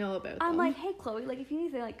I'm didn't like, know about I'm them. like, hey, Chloe, like, if you need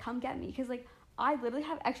anything, like, come get me. Because, like, I literally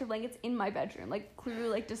have extra blankets in my bedroom. Like, clearly,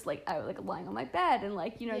 like, just, like, out, like, lying on my bed. And,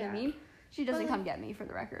 like, you know what I mean? She doesn't come get me, for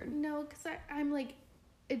the record. No, because I'm, like,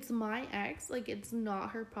 it's my ex. Like, it's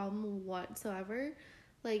not her problem whatsoever.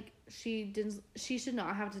 Like, she should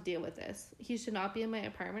not have to deal with this. He should not be in my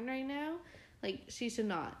apartment right now. Like, she should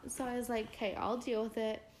not. So I was like, okay, I'll deal with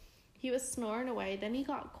it. He was snoring away. Then he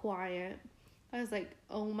got quiet. I was like,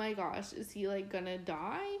 oh my gosh, is he, like, gonna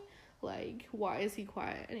die? Like, why is he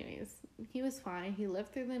quiet? Anyways, he was fine. He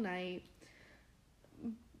lived through the night.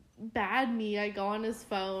 Bad me. I go on his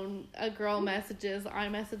phone. A girl messages. I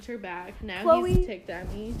message her back. Now Chloe, he's ticked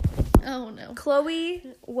at me. Oh, no. Chloe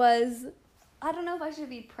was, I don't know if I should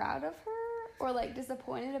be proud of her or, like,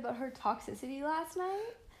 disappointed about her toxicity last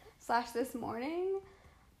night / this morning.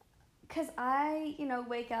 Because I, you know,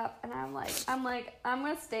 wake up and I'm like, I'm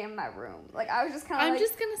going to stay in my room. Like, I was just kind of I'm like,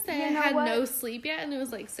 just going to say I had no sleep yet, and it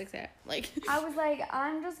was like 6 a.m. Like, I was like,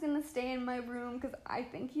 I'm just going to stay in my room because I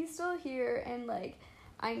think he's still here. And, like,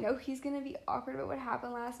 I know he's going to be awkward about what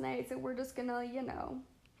happened last night. So we're just going to, you know.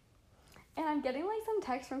 And I'm getting, like, some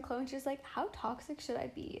text from Chloe, and she's like, how toxic should I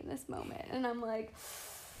be in this moment? And I'm like,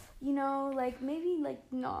 you know, like, maybe, like,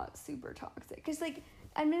 not super toxic. Because, like,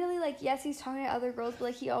 admittedly, like, yes, he's talking to other girls, but,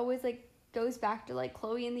 like, he always, like, goes back to, like,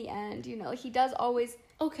 Chloe in the end, you know. Like, he does always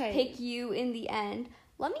pick you in the end.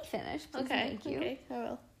 Let me finish, please. Thank you. Okay, I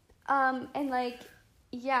will. And, like,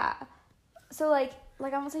 yeah. So, like,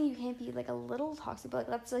 I'm not saying you can't be, like, a little toxic, but, like,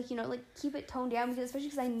 let's, like, you know, like, keep it toned down, because especially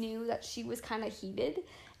because I knew that she was kind of heated,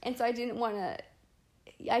 and so I didn't want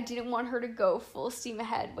her to go full steam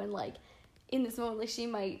ahead when, like, in this moment, like, she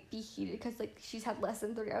might be heated because, like, she's had less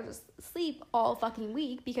than 30 hours of sleep all fucking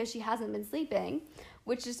week because she hasn't been sleeping,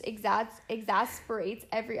 which just exasperates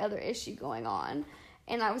every other issue going on.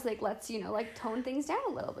 And I was like, let's, you know, like, tone things down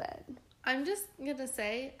a little bit. I'm just gonna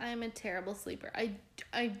say I'm a terrible sleeper.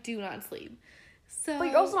 I do not sleep. So, but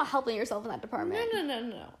you're also not helping yourself in that department.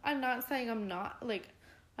 No. I'm not saying I'm not, like,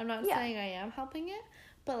 I'm not saying I am helping it,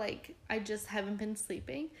 but, like, I just haven't been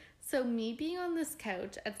sleeping. So me being on this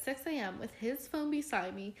couch at 6 a.m. with his phone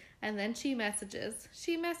beside me, and then she messages,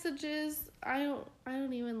 I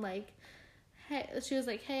don't even, like, hey, she was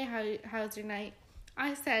like, hey, how's your night?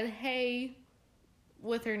 I said, hey,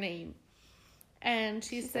 with her name. And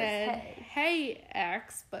she said, says, hey,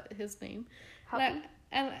 X, but his name. Hubby?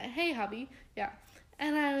 And hey, hubby, yeah.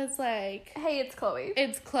 And I was like, hey, it's Chloe.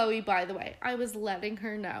 It's Chloe, by the way. I was letting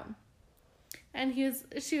her know. And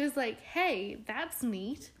she was like, hey, that's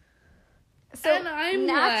neat. So and I'm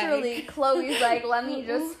naturally, like, Chloe's like, let me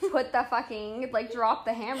just put the fucking, like, drop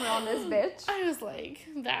the hammer on this bitch. I was like,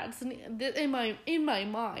 that's neat. In my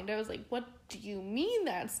mind, I was like, what do you mean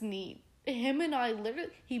that's neat? Him and I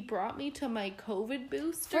literally, he brought me to my COVID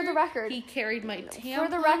booster. For the record, he carried my tampons for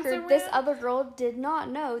the record, around. this other girl did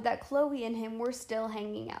not know that Chloe and him were still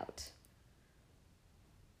hanging out.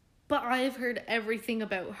 But I've heard everything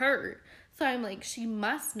about her. So I'm like, she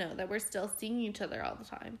must know that we're still seeing each other all the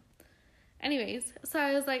time. Anyways, so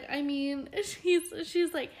I was like, I mean,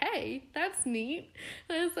 she's like, hey, that's neat.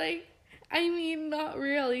 And I was like, I mean, not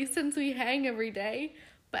really, since we hang every day.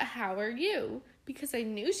 But how are you? Because I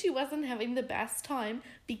knew she wasn't having the best time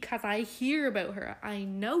because I hear about her. I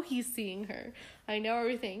know he's seeing her. I know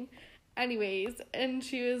everything. Anyways, and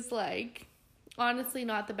she was like, honestly,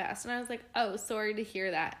 not the best. And I was like, oh, sorry to hear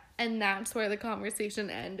that. And that's where the conversation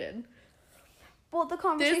ended. Well, the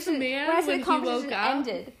conversation, this man, when I say when the conversation he woke up,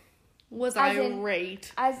 ended, was as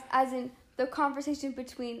irate. As in, the conversation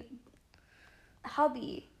between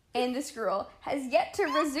hubby and this girl has yet to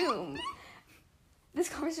resume. This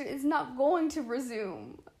conversation is not going to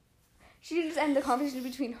resume. She didn't just end the conversation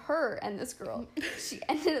between her and this girl. She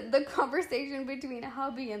ended the conversation between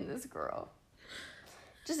hubby and this girl.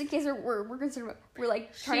 Just in case we're concerned, we're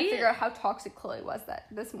like trying to figure out how toxic Chloe was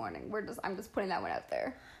this morning. I'm just putting that one out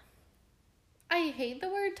there. I hate the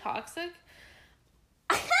word toxic.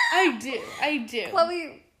 I do.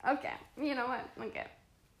 Chloe, okay. You know what? Okay.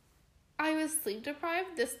 I was sleep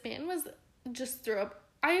deprived. This man was just threw up.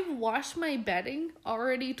 I've washed my bedding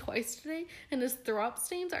already twice today, and his throw up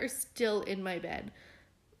stains are still in my bed.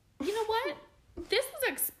 You know what? This is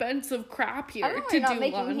expensive crap here I don't know why to you're not do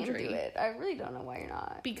making laundry. him do it. I really don't know why you're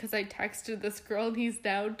not. Because I texted this girl and he's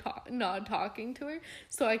now not talking to her,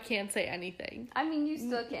 so I can't say anything. I mean, you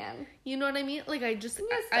still can. You know what I mean? Like, I just, You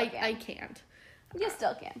still I can. can't. You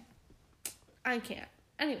still can. I can't.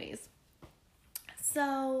 Anyways.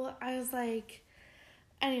 So, I was like,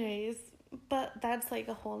 but that's like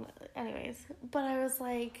a whole, but I was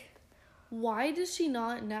like, why does she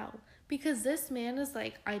not know? Because this man is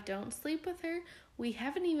like, I don't sleep with her. We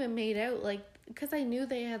haven't even made out, like, because I knew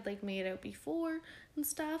they had, like, made out before and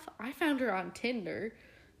stuff. I found her on Tinder,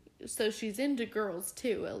 so she's into girls,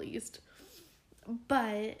 too, at least.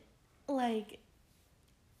 But, like,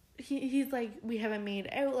 he's like, we haven't made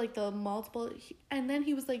out, like, the multiple, and then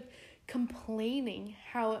he was, like, complaining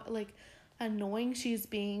how, like, annoying she's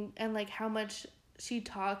being, and, like, how much she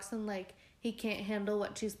talks, and, like, he can't handle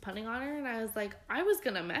what she's putting on her. And I was like, I was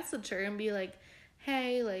gonna message her and be like,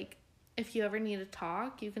 hey, like, if you ever need to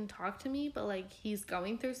talk, you can talk to me, but, like, he's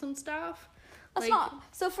going through some stuff. That's Like, not.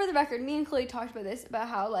 So for the record, me and Chloe talked about this, about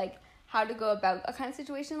how, like, how to go about a kind of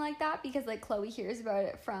situation like that, because, like, Chloe hears about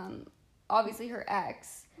it from, obviously, her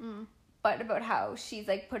ex, but about how she's,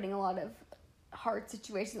 like, putting a lot of hard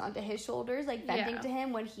situations onto his shoulders, like, venting Yeah. to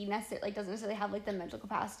him when he doesn't necessarily have, like, the mental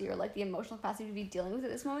capacity or, like, the emotional capacity to be dealing with it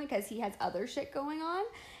at this moment, because he has other shit going on,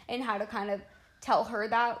 and how to kind of tell her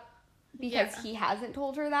that, because Yeah. he hasn't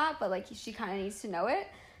told her that, but, like, she kind of needs to know it.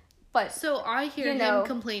 But so I hear you him know,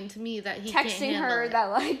 complain to me that he can't texting handle her it. that,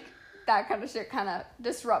 like, that kind of shit kind of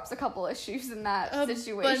disrupts a couple issues in that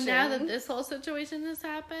situation. But now that this whole situation has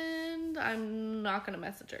happened, I'm not gonna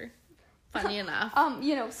message her. Funny enough.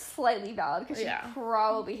 you know, slightly valid, because she Yeah.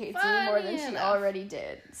 probably hates you more than Funny she enough. already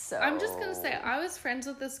did. So I'm just gonna say, I was friends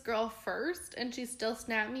with this girl first, and she still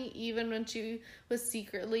snapped me even when she was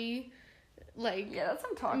secretly, like, yeah, that's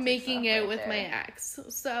some toxic making stuff out right with there. my ex.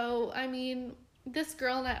 So, I mean, this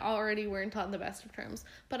girl and I already weren't on the best of terms.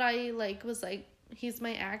 But I, like, was like, he's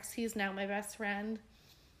my ex, he's now my best friend.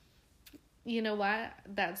 You know what?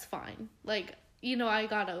 That's fine. Like, you know, I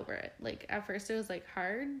got over it. Like, at first it was, like,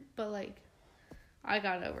 hard, but, like, I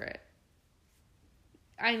got over it.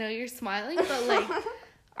 I know you're smiling, but, like,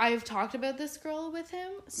 I've talked about this girl with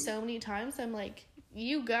him so many times. I'm like,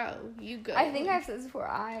 you go. I think I've said this before.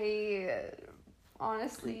 I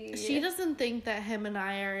honestly, She doesn't think that him and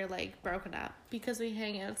I are, like, broken up because we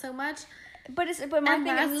hang out so much. but my And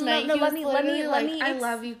thing last is, night no, he let was me, literally like, I ex-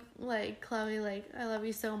 love you, like, Chloe, like, I love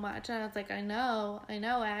you so much. And I was like, I know,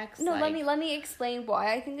 ex. No, like, let me explain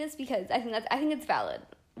why I think this, because I think it's valid.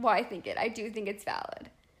 Why I think it. I do think it's valid.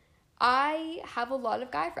 I have a lot of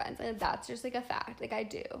guy friends, and that's just, like, a fact. Like, I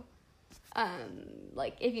do.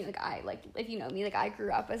 Like, if you if you know me, like, I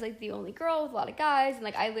grew up as, like, the only girl with a lot of guys, and,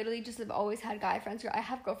 like, I literally just have always had guy friends. I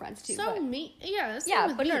have girlfriends too. So but,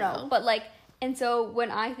 yeah, but me, no, though. but, like, and so when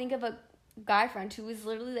I think of a guy friend who is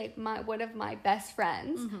literally, like, one of my best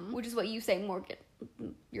friends, which is what you say, Morgan,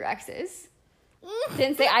 your exes. I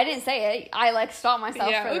didn't say it. I, like, stopped myself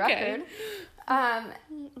Yeah, for the okay. record.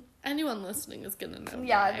 Anyone listening is gonna know.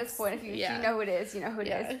 Yeah, my at this ex. point, if you Yeah. know who it is, you know who it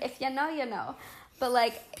Yeah. is. If you know, you know. But,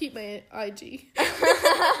 like, Keep my IG.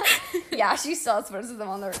 yeah, she still has photos of them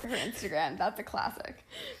on her Instagram. That's a classic.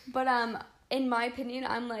 But, in my opinion,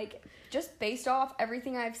 I'm, like, just based off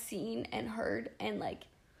everything I've seen and heard and, like,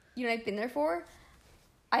 you know, I've been there for,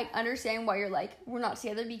 I understand why you're like, we're not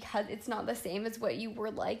together, because it's not the same as what you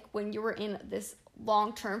were like when you were in this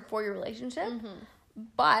long-term 4-year relationship.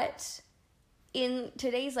 But in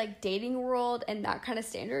today's, like, dating world and that kind of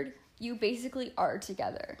standard, you basically are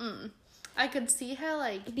together. I could see how,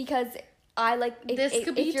 like, Because I, like, this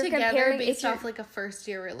could be if you're together comparing, based off, like, a first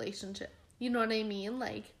year relationship. You know what I mean?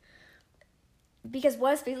 Like, because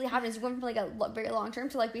what's basically happening is you went from, like, a very long term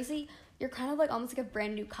to, like, basically you're kind of, like, almost like a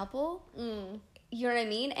brand new couple. You know what I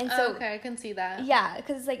mean? And so okay, I can see that. yeah,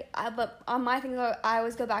 because it's like, but on my thing, I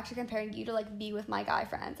always go back to comparing you to, like, be with my guy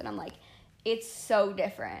friends, and I'm like, it's so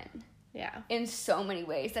different Yeah. in so many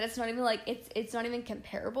ways that it's not even, like, it's not even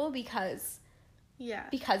comparable because Yeah.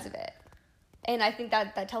 of it. And I think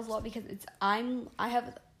that tells a lot, because I'm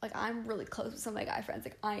really close with some of my guy friends.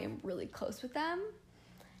 Like, I am really close with them,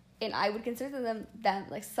 and I would consider them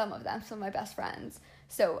like, some of my best friends.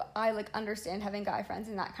 So I, like, understand having guy friends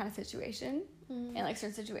in that kind of situation, in, like,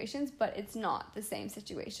 certain situations, but it's not the same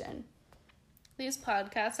situation. These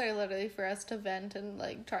podcasts are literally for us to vent and,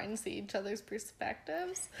 like, try and see each other's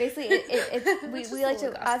perspectives. Basically, Which is we a like to,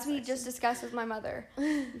 little as we gossip just discussed with my mother.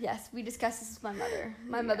 Yes, we discussed this with my mother.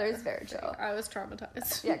 My mother is very chill. I was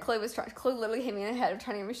traumatized. Yeah, Chloe literally hit me in the head of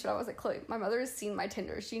trying to get me shit. I was like, Chloe, my mother has seen my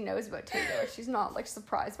Tinder. She knows about Tinder. She's not, like,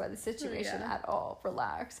 surprised by the situation at all.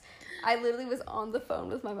 Relax. I literally was on the phone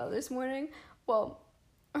with my mother this morning. Well,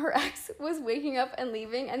 her ex was waking up and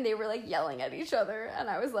leaving, and they were, like, yelling at each other. And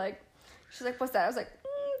I was like, she's like, what's that? I was like,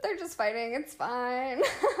 they're just fighting. It's fine.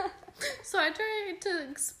 So I tried to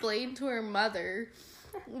explain to her mother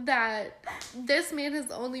that this man has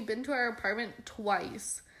only been to our apartment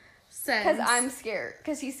twice since. Because I'm scared.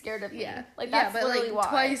 Because he's scared of me. Yeah. Like, that's but literally like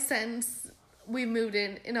why. twice since we moved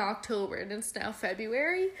in October, and it's now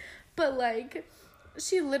February. But, like,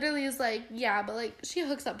 she literally is like, yeah, but, like, she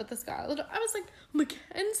hooks up with this guy. I was like,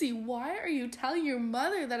 Mackenzie, why are you telling your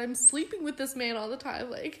mother that I'm sleeping with this man all the time?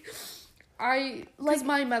 Like, because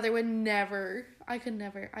my mother would never, I could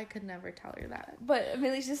never tell her that. But at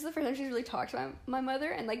least this is the first time she's really talked to my mother,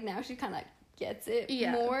 and, like, now she kind of gets it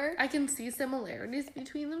more. I can see similarities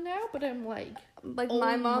between them now, but I'm like, Like, oh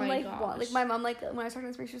my mom, my like, gosh. my mom, like, when I was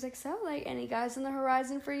talking to her, she was like, so, like, any guys on the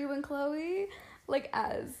horizon for you and Chloe? Like,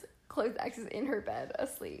 as Chloe's ex is in her bed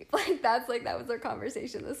asleep. Like, that was our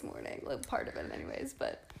conversation this morning. Like, part of it anyways,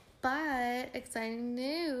 but exciting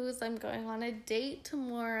news, I'm going on a date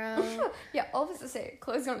tomorrow. yeah, all this to say,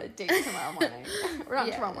 Chloe's going on a date tomorrow morning. Or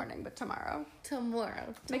not tomorrow morning, but tomorrow.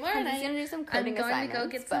 Tomorrow Mackenzie's night, gonna do some I'm coding going to go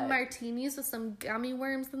assignments, get some martinis with some gummy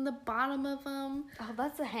worms in the bottom of them. Oh,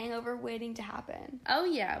 that's a hangover waiting to happen. Oh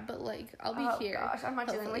yeah, but, like, I'll be here. Oh gosh, I'm not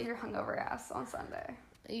dealing with hopefully. your hungover ass on Sunday.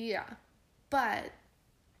 Yeah, but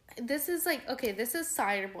this is, like, okay, this is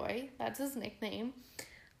Cider Boy. That's his nickname.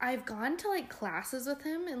 I've gone to, like, classes with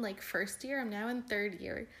him in, like, first year. I'm now in third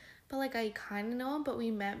year. But, like, I kind of know him, but we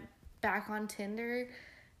met back on Tinder.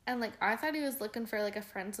 And, like, I thought he was looking for, like, a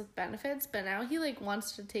friends with benefits. But now he, like,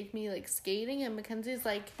 wants to take me, like, skating. And Mackenzie's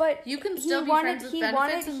like, But you can still be friends with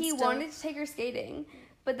benefits. He wanted to take her skating.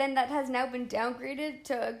 But then that has now been downgraded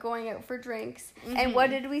to going out for drinks. Mm-hmm. And what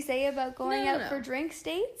did we say about going out for drinks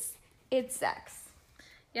dates? It's sex.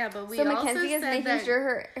 Yeah, but we so also Mackenzie is said making that,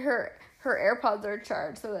 sure her AirPods are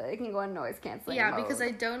charged so that they can go on noise canceling mode. Because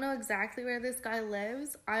I don't know exactly where this guy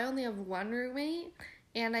lives. I only have one roommate,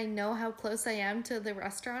 and I know how close I am to the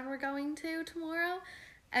restaurant we're going to tomorrow.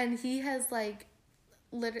 And he has, like,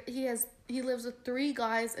 he lives with 3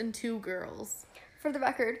 guys and 2 girls. For the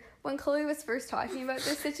record, when Chloe was first talking about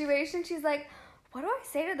this situation, she's like, what do I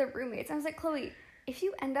say to the roommates? I was like, Chloe, if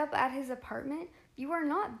you end up at his apartment, you are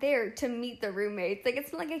not there to meet the roommates. Like,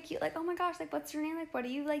 it's not like a cute, like, oh my gosh, like, what's your name? Like, what are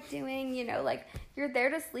you, like, doing? You know, like, you're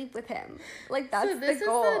there to sleep with him. Like, that's the goal. So this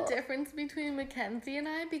is the difference between Mackenzie and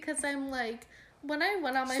I, because I'm like, when I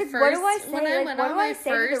went on my She's, first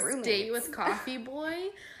date with Coffee Boy,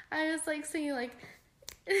 I was, like, singing, like,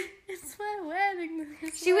 it's my wedding.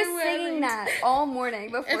 She was singing that all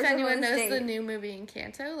morning before. If anyone knows the new movie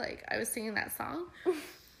Encanto, like, I was singing that song.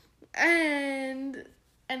 And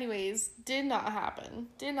anyways, did not happen.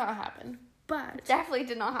 But definitely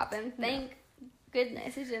did not happen. Thank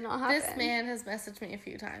goodness it did not happen. This man has messaged me a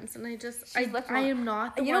few times, and I am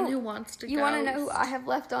not the one who wants to go. You want to know who I have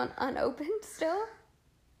left on unopened still?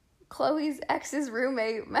 Chloe's ex's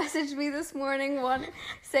roommate messaged me this morning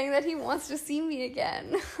saying that he wants to see me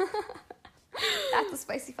again. That's a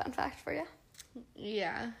spicy fun fact for you.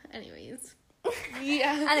 Yeah, anyways.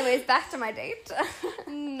 Yeah. Anyways, back to my date.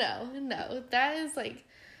 No. That is, like,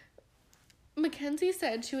 Mackenzie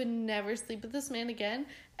said she would never sleep with this man again,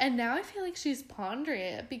 and now I feel like she's pondering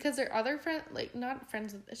it because her other friend, like, not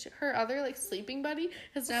friends with her other, like, sleeping buddy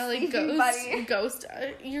is now, like, ghost.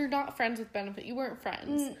 You're not friends with benefit. You weren't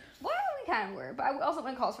friends. Well, we kind of were, but I also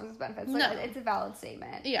wouldn't call us friends with benefits. Like, no, it's a valid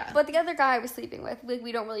statement. Yeah. But the other guy I was sleeping with, like,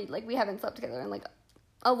 we don't really, like, we haven't slept together in, like,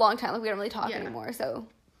 a long time. Like, we don't really talk anymore. So.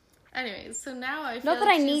 Anyways, so now I feel not that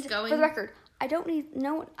like I need. going... For the record, I don't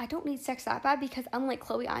need sex that bad because unlike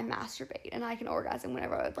Chloe, I masturbate and I can orgasm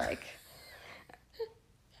whenever I would like.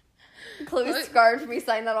 Chloe's scarred for me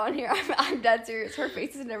saying that on here. I'm dead serious. Her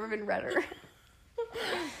face has never been redder.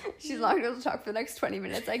 She's not going to be able to talk for the next 20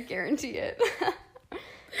 minutes. I guarantee it.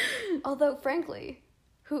 Although, frankly,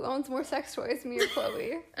 who owns more sex toys, me or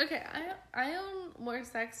Chloe? Okay, I own more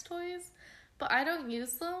sex toys, but I don't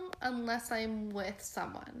use them unless I'm with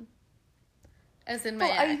someone. As in my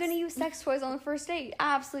ex. Are you going to use sex toys on the first date?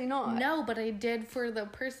 Absolutely not. No, but I did for the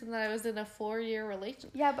person that I was in a 4-year relationship.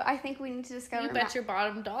 Yeah, but I think we need to discover... You bet your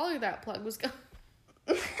bottom dollar that plug was going.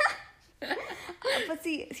 But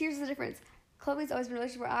see, here's the difference. Chloe's always been in a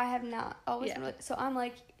relationship where I have not always been. So I'm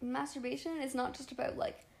like, masturbation is not just about,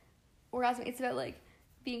 like, orgasm. It's about, like,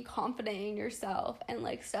 being confident in yourself and,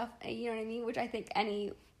 like, stuff, you know what I mean? Which I think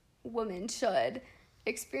any woman should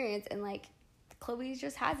experience. And, like, Chloe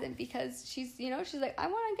just hasn't, because she's, you know, she's like, I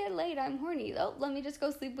want to get laid. I'm horny. Oh, let me just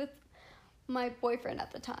go sleep with my boyfriend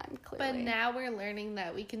at the time, clearly. But now we're learning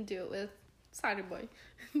that we can do it with Cider Boy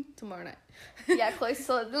tomorrow night. Yeah, Chloe,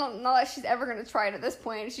 so not that she's ever going to try it at this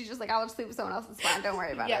point. She's just like, I'll just sleep with someone else. It's fine. Don't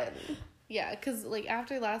worry about it. Yeah, because, like,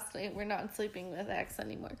 after last night, we're not sleeping with X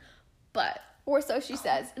anymore. But... Or so she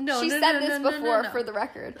says. No, she no, said no, this no, before, no. for the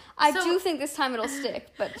record. I So- do think this time it'll stick,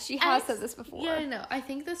 but she has said this before. Yeah, I know. I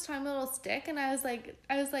think this time it'll stick, and I was like,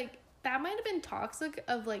 that might have been toxic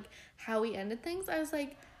of, like, how we ended things. I was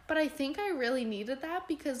like, but I think I really needed that,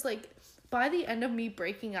 because, like, by the end of me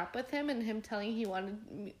breaking up with him and him telling he wanted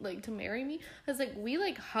me, like, to marry me, I was like, we,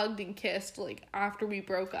 like, hugged and kissed, like, after we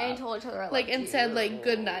broke up. And told each other I like, love and you. said, like,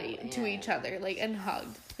 good night to Yeah. each other, like, and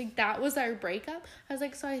hugged. Like, that was our breakup. I was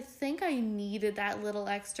like, so I think I needed that little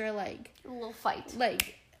extra, like, A little fight. to,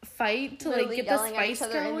 like, Literally get the yelling at each spice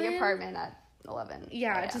other going. in the apartment at 11.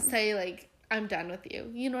 Yeah, a.m. to say, like, I'm done with you.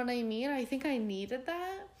 You know what I mean? I think I needed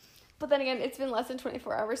that. But then again, it's been less than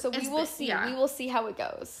 24 hours, so we will see. Yeah. We will see how it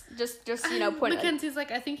goes. Just you know, point Mackenzie's like,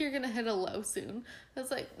 I think you're gonna hit a low soon. I was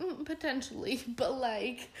like, potentially, but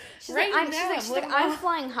like, She's right like, now, she's like, I'm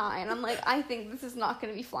flying high, and I'm like, I think this is not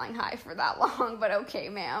going to be flying high for that long, but okay,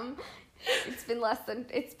 ma'am. It's been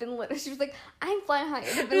she was like, I'm flying high.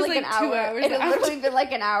 It had been It was like an like 2 hour. hours It had after. literally been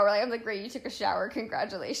like an hour. Like, I'm like, great, you took a shower.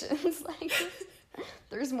 Congratulations. Like,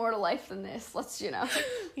 there's more to life than this. Let's, you know,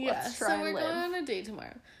 yeah. let's try So and we're live. going on a date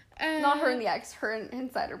tomorrow. And, Not her and the ex, her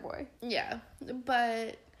and Cider Boy. Yeah,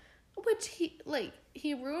 but which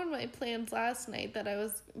he ruined my plans last night that I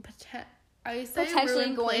was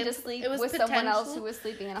Potentially going to sleep with someone else potential. who was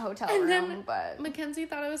sleeping in a hotel And room, then but Mackenzie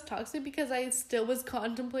thought I was toxic because I still was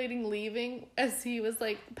contemplating leaving as he was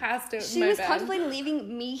like passed out she in my was bed. contemplating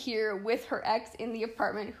leaving me here with her ex in the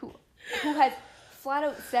apartment who has flat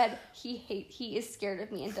out said he is scared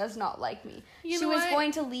of me and does not like me. You She know was what?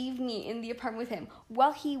 going to leave me in the apartment with him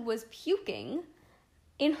while he was puking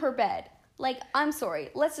in her bed. Like, I'm sorry.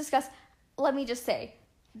 Let me just say,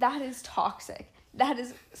 that is toxic. That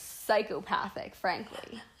is psychopathic,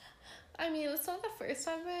 frankly. I mean, it's not the first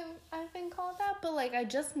time I've been called that, but like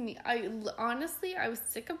honestly, I was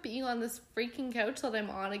sick of being on this freaking couch that I'm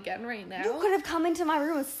on again right now. You could have come into my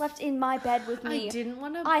room and slept in my bed with me. I didn't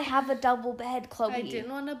want to. I have a double bed, Chloe. I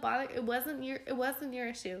didn't want to bother. It wasn't your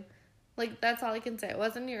issue. Like, that's all I can say. It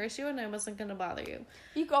wasn't your issue, and I wasn't gonna bother you.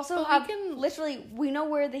 You could also But literally, we know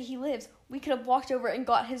where he lives. We could have walked over and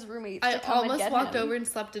got his roommates I to come and almost get walked him. over and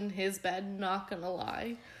slept in his bed. Not gonna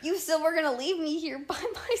lie. You still were gonna leave me here by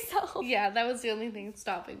myself. Yeah, that was the only thing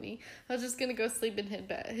stopping me. I was just gonna go sleep in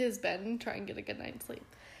his bed and try and get a good night's sleep.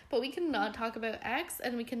 But we cannot talk about X,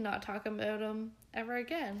 and we cannot talk about him ever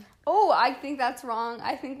again. Oh, I think that's wrong.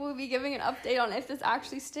 I think we'll be giving an update on if this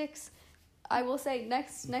actually sticks. I will say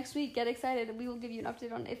next week, get excited. We will give you an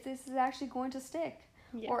update on if this is actually going to stick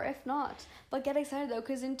or if not. But get excited though,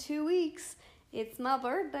 because in 2 weeks, it's my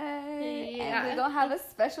birthday. Yeah. And we're going to have a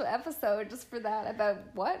special episode just for that about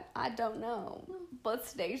what? I don't know. But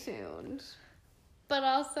stay tuned. But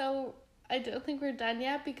also, I don't think we're done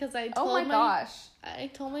yet because I Oh told my gosh. I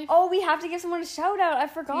told my Oh, we have to give someone a shout out. I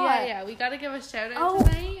forgot. yeah, we gotta give a shout out Oh.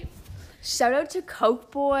 tonight. Shout out to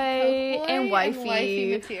Coke Boy, and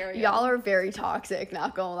Wifey. material. Y'all are very toxic,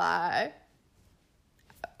 not gonna lie.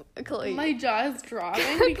 Chloe. My jaw is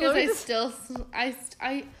dropping because okay,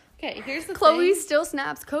 here's the Chloe thing. still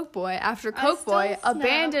snaps Coke Boy after I Coke still Boy snap.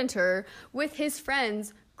 abandoned her with his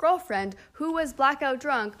friend's girlfriend who was blackout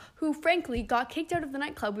drunk, who frankly got kicked out of the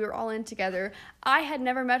nightclub we were all in together. I had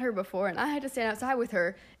never met her before and I had to stand outside with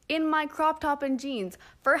her in my crop top and jeans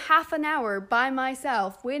for half an hour by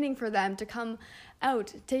myself waiting for them to come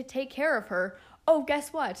out to take care of her. Oh,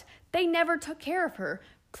 guess what? They never took care of her.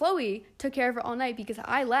 Chloe took care of her all night because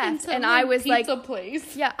I left and I was like, pizza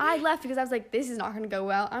place. yeah, I left because I was like, this is not going to go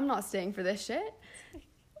well. I'm not staying for this shit.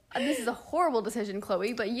 This is a horrible decision,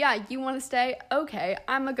 Chloe. But yeah, you want to stay? Okay,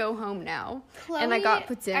 I'm going to go home now. Chloe, and I got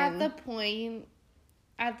put in. At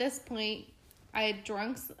this point, I had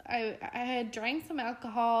drank some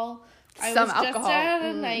alcohol. I was just at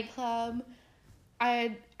a nightclub.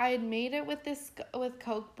 I had made it with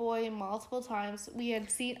Coke Boy multiple times. We had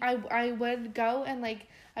seen. I would go and like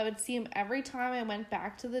I would see him every time I went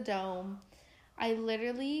back to the Dome.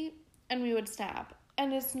 And we would snap.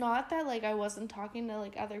 And it's not that like I wasn't talking to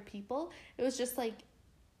like other people. It was just like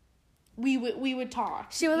we would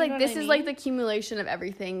talk. She was You like, know this what I is like mean? the accumulation of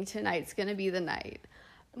everything. Tonight's going to be the night.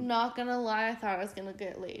 Not gonna lie, I thought I was gonna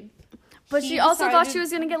get laid. But he she also thought decided- she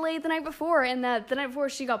was gonna get laid the night before, and that the night before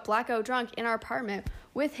she got blackout drunk in our apartment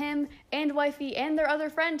with him and wifey and their other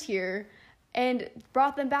friend here, and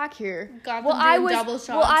brought them back here. Got Well, them I doing was double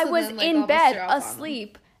shots I and was then, like, in almost bed threw up on them.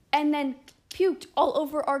 asleep, and then puked all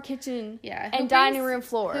over our kitchen Yeah, and dining room Who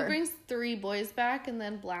floor. brings 3 boys back and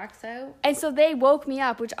then blacks out? And so they woke me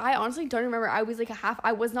up, which I honestly don't remember. I was like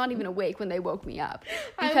I was not even awake when they woke me up.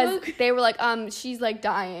 Because they were like, she's like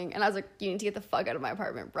dying. And I was like, you need to get the fuck out of my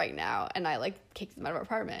apartment right now. And I like kicked them out of our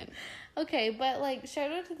apartment. Okay, but like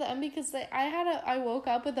shout out to them because I woke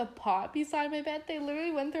up with a pot beside my bed. They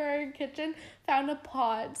literally went through our kitchen, found a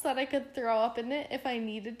pot so that I could throw up in it if I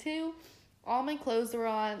needed to. All my clothes were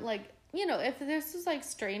on. Like, you know, if this was like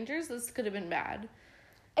strangers, this could have been bad.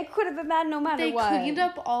 It could have been bad no matter what. They cleaned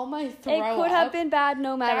up all my throw It could have up. been bad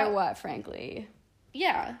no matter That- what, frankly.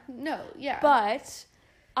 Yeah, no, yeah. But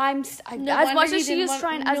as much as she is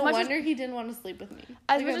trying, as much as he didn't want to sleep with me. as Like, much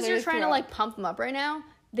I as you're literally trying to threw like up. pump them up right now,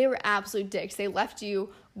 they were absolute dicks. They left you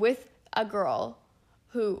with a girl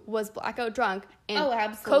who was blackout drunk, and Oh,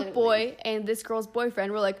 absolutely. Coke Boy and this girl's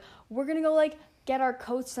boyfriend were like, we're gonna go like get our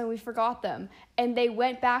coats and we forgot them, and they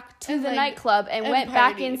went back to And, the like, nightclub and and went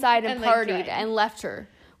back partied, inside and and, like, partied drank. and left her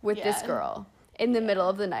with this Yeah. girl in the middle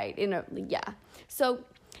of the night. So,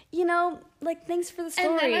 you know, like, thanks for the stories.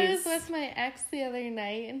 And then I was with my ex the other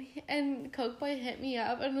night, and Coke Boy hit me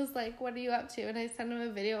up and was like, "What are you up to?" And I sent him a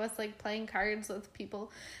video of us like playing cards with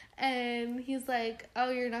people, and he's like, "Oh,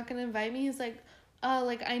 you're not gonna invite me?" He's like, "Oh,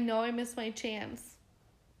 like I know I missed my chance."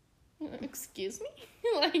 Excuse me,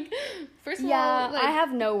 like first of yeah, all, like, I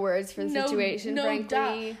have no words for the situation, frankly.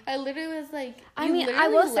 duh. I literally was like, I you mean, I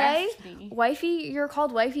literally will say, left me. wifey, you're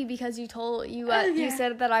called wifey because you you Yeah.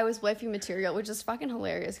 said that I was wifey material, which is fucking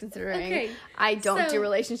hilarious considering Okay, I don't so, do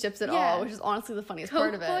relationships at yeah. all, which is honestly the funniest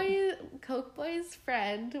part of it. Coke Boy's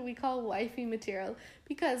friend, we call wifey material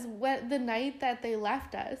because when the night that they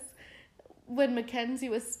left us, when Mackenzie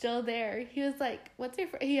was still there, he was like,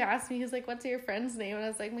 he asked me, he was like, "What's your friend's name?" And I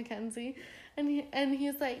was like, "Mackenzie," and he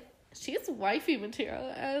was like, "She's wifey material."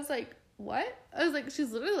 And I was like, "What?" I was like,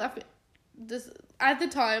 "She's literally left me." This at the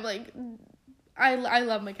time, like, I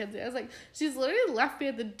love Mackenzie. I was like, she's literally left me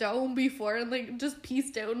at the Dome before and like just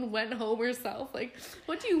pieced out and went home herself. Like,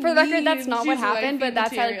 what do you For the mean? record, that's not what she's happened, wifey but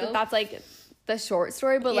that's material? like the short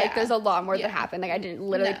story, but like Yeah. there's a lot more Yeah. that happened. Like I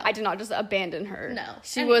did not just abandon her. No.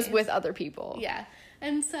 She was Anyways. with other people. Yeah.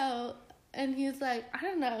 And so, and he's like, I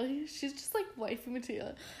don't know, she's just like wifey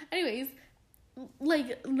material. Anyways,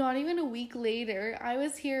 like not even a week later, I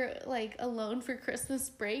was here like alone for Christmas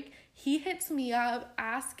break. He hits me up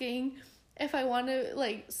asking if I want to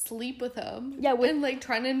like sleep with him. Yeah, and like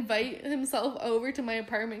trying to invite himself over to my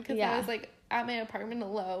apartment because Yeah. I was like at my apartment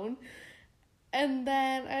alone. And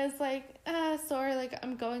then I was like, sorry, like,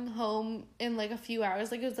 I'm going home in, like, a few hours.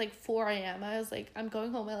 Like, it was, like, 4 a.m. I was like, I'm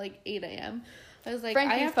going home at, like, 8 a.m. I was like, I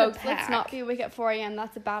Frankly, have folks, to pack. let's not be awake at 4 a.m.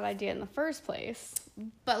 That's a bad idea in the first place.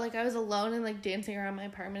 But, like, I was alone and, like, dancing around my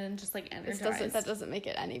apartment and just, like, energized. That doesn't make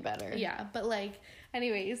it any better. Yeah, but, like,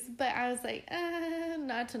 anyways. But I was like,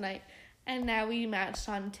 not tonight. And now we matched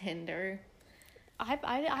on Tinder. I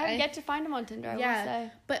have yet to find him on Tinder, I will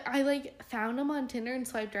say. But I, like, found him on Tinder and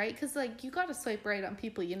swiped right. Because, like, you got to swipe right on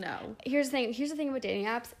people you know. Here's the thing about dating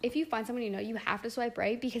apps. If you find someone you know, you have to swipe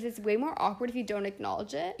right because it's way more awkward if you don't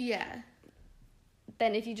acknowledge it Yeah.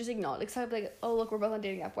 than if you just acknowledge. Like, swipe like, oh, look, we're both on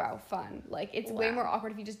dating app. Wow, fun. Like, it's way Wow. more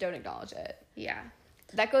awkward if you just don't acknowledge it. Yeah.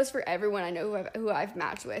 That goes for everyone I know who I've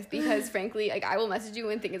matched with because, frankly, like, I will message you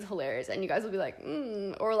and think it's hilarious and you guys will be like,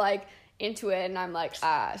 or, like, into it and I'm like,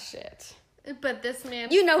 shit. But this man,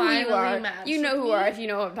 You know who you finally are. matched You know with who me. are if you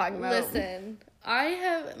know what I'm talking about. Listen,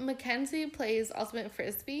 Mackenzie plays Ultimate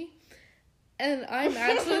Frisbee, and I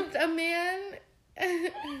matched with a man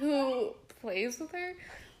who plays with her,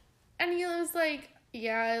 and he was like,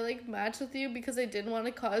 "Yeah, I like matched with you because I didn't want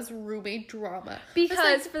to cause roommate drama."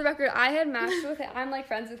 Because for the record, I had matched with him. I'm like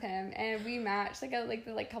friends with him, and we matched like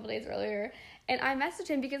a couple days earlier. And I messaged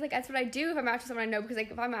him because like that's what I do if I match with someone I know. Because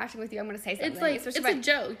like if I'm matching with you, I'm gonna say something. It's like Especially it's if a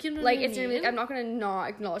joke, you know. like what I it's gonna be, mean? like, I'm not gonna not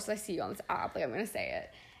acknowledge that I see you on this app. Like I'm gonna say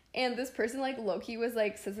it. And this person like Loki was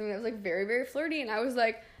like said something that was like very very flirty, and I was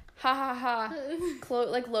like ha ha ha.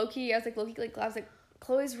 Like Loki, I was like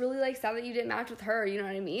Chloe's really like sad that you didn't match with her. You know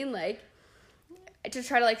what I mean? Like to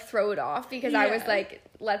try to like throw it off because I was Yeah. like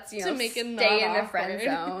let's To make it stay not in the friend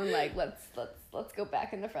awkward. zone. Like let's go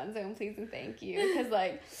back in the friend zone, please and thank you. Because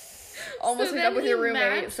like almost So hooked up then with he your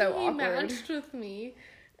roommate, matched- so he awkward. matched with me.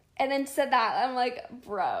 And then said that I'm like,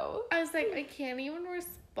 bro. I was like, I can't even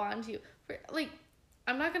respond to you. Like,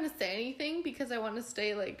 I'm not gonna say anything because I want to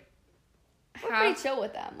stay like. We're pretty chill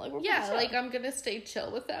with them. Like we're pretty Yeah, chill. like I'm gonna stay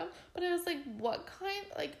chill with them. But I was like, what kind?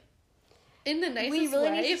 Like, in the nicest We really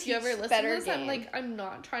way, need to if you ever teach listen to better this, I'm game. like, I'm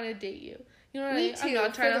not trying to date you. You know what I Me mean? too, I'm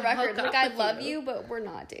not trying for the to record. hook Like, up I with love you. you, but we're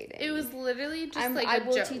not dating. It was literally just I a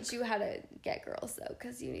will joke. teach you how to get girls, though,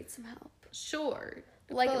 because you need some help. Sure.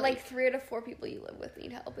 Like, But, like 3 out of 4 people you live with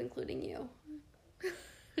need help, including you.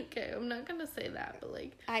 okay, I'm not gonna say that, but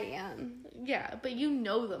like, I am. yeah, but you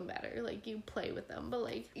know them better. Like, you play with them, but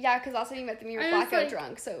like, Yeah, because also you met them, you were I was blackout like-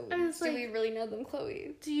 drunk, so I was do like- we really know them,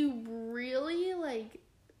 Chloe? do you really like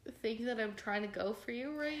think that I'm trying to go for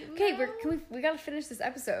you right Okay, now? we gotta finish this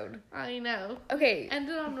episode. I know. Okay, End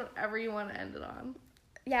it on whatever you want to end it on.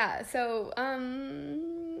 yeah, so,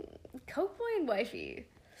 Coke Boy and Wifey.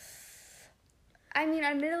 I mean,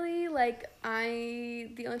 admittedly, like,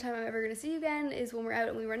 the only time I'm ever gonna see you again is when we're out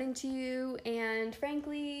and we run into you, and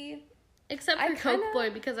frankly, Except I for Coke kinda- Boy,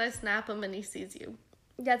 because I snap him and he sees you.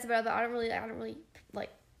 that's about that. I don't really, like,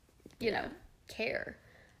 you know, care.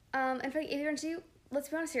 And frankly, if you're into you, let's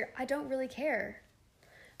be honest here, I don't really care.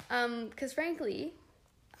 Because frankly,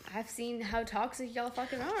 I've seen how toxic y'all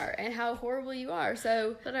fucking are, and how horrible you are,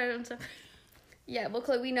 so... But I don't. Yeah, well,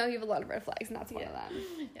 Chloe, we know you have a lot of red flags, and that's one of them.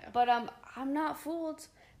 Yeah. But I'm not fooled.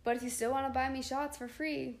 But if you still want to buy me shots for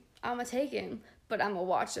free, I'm gonna take him. But I'm gonna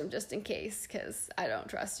watch them just in case, because I don't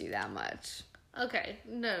trust you that much. Okay.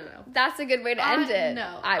 No. That's a good way to end it.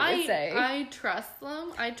 No. I would say. I trust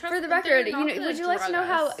them. I trust. For the that they're record, not would gonna you like to know drug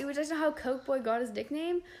how? us. Would you like to know how Coke Boy got his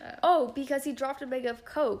nickname? Oh. Oh, because he dropped a bag of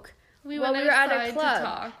Coke. We while went we were at outside a to club,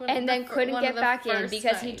 talk one and of then the couldn't one get of the back in first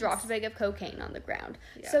because he nights. dropped a bag of cocaine on the ground.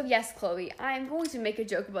 Yeah. So yes, Chloe, I am going to make a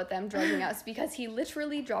joke about them drugging us because he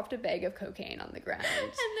literally dropped a bag of cocaine on the ground. And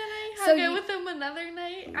then I So hung out you- with him another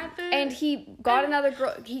night at the. And he got another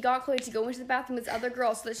girl. He got Chloe to go into the bathroom with this other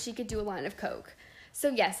girl so that she could do a line of coke. So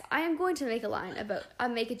yes, I am going to make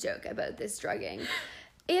make a joke about this drugging.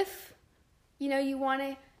 If you want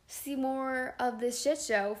to see more of this shit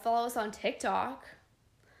show, follow us on TikTok.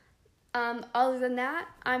 Other than that,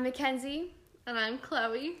 I'm Mackenzie, And I'm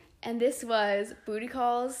Chloe and this was Booty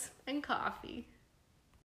Calls. and Coffee.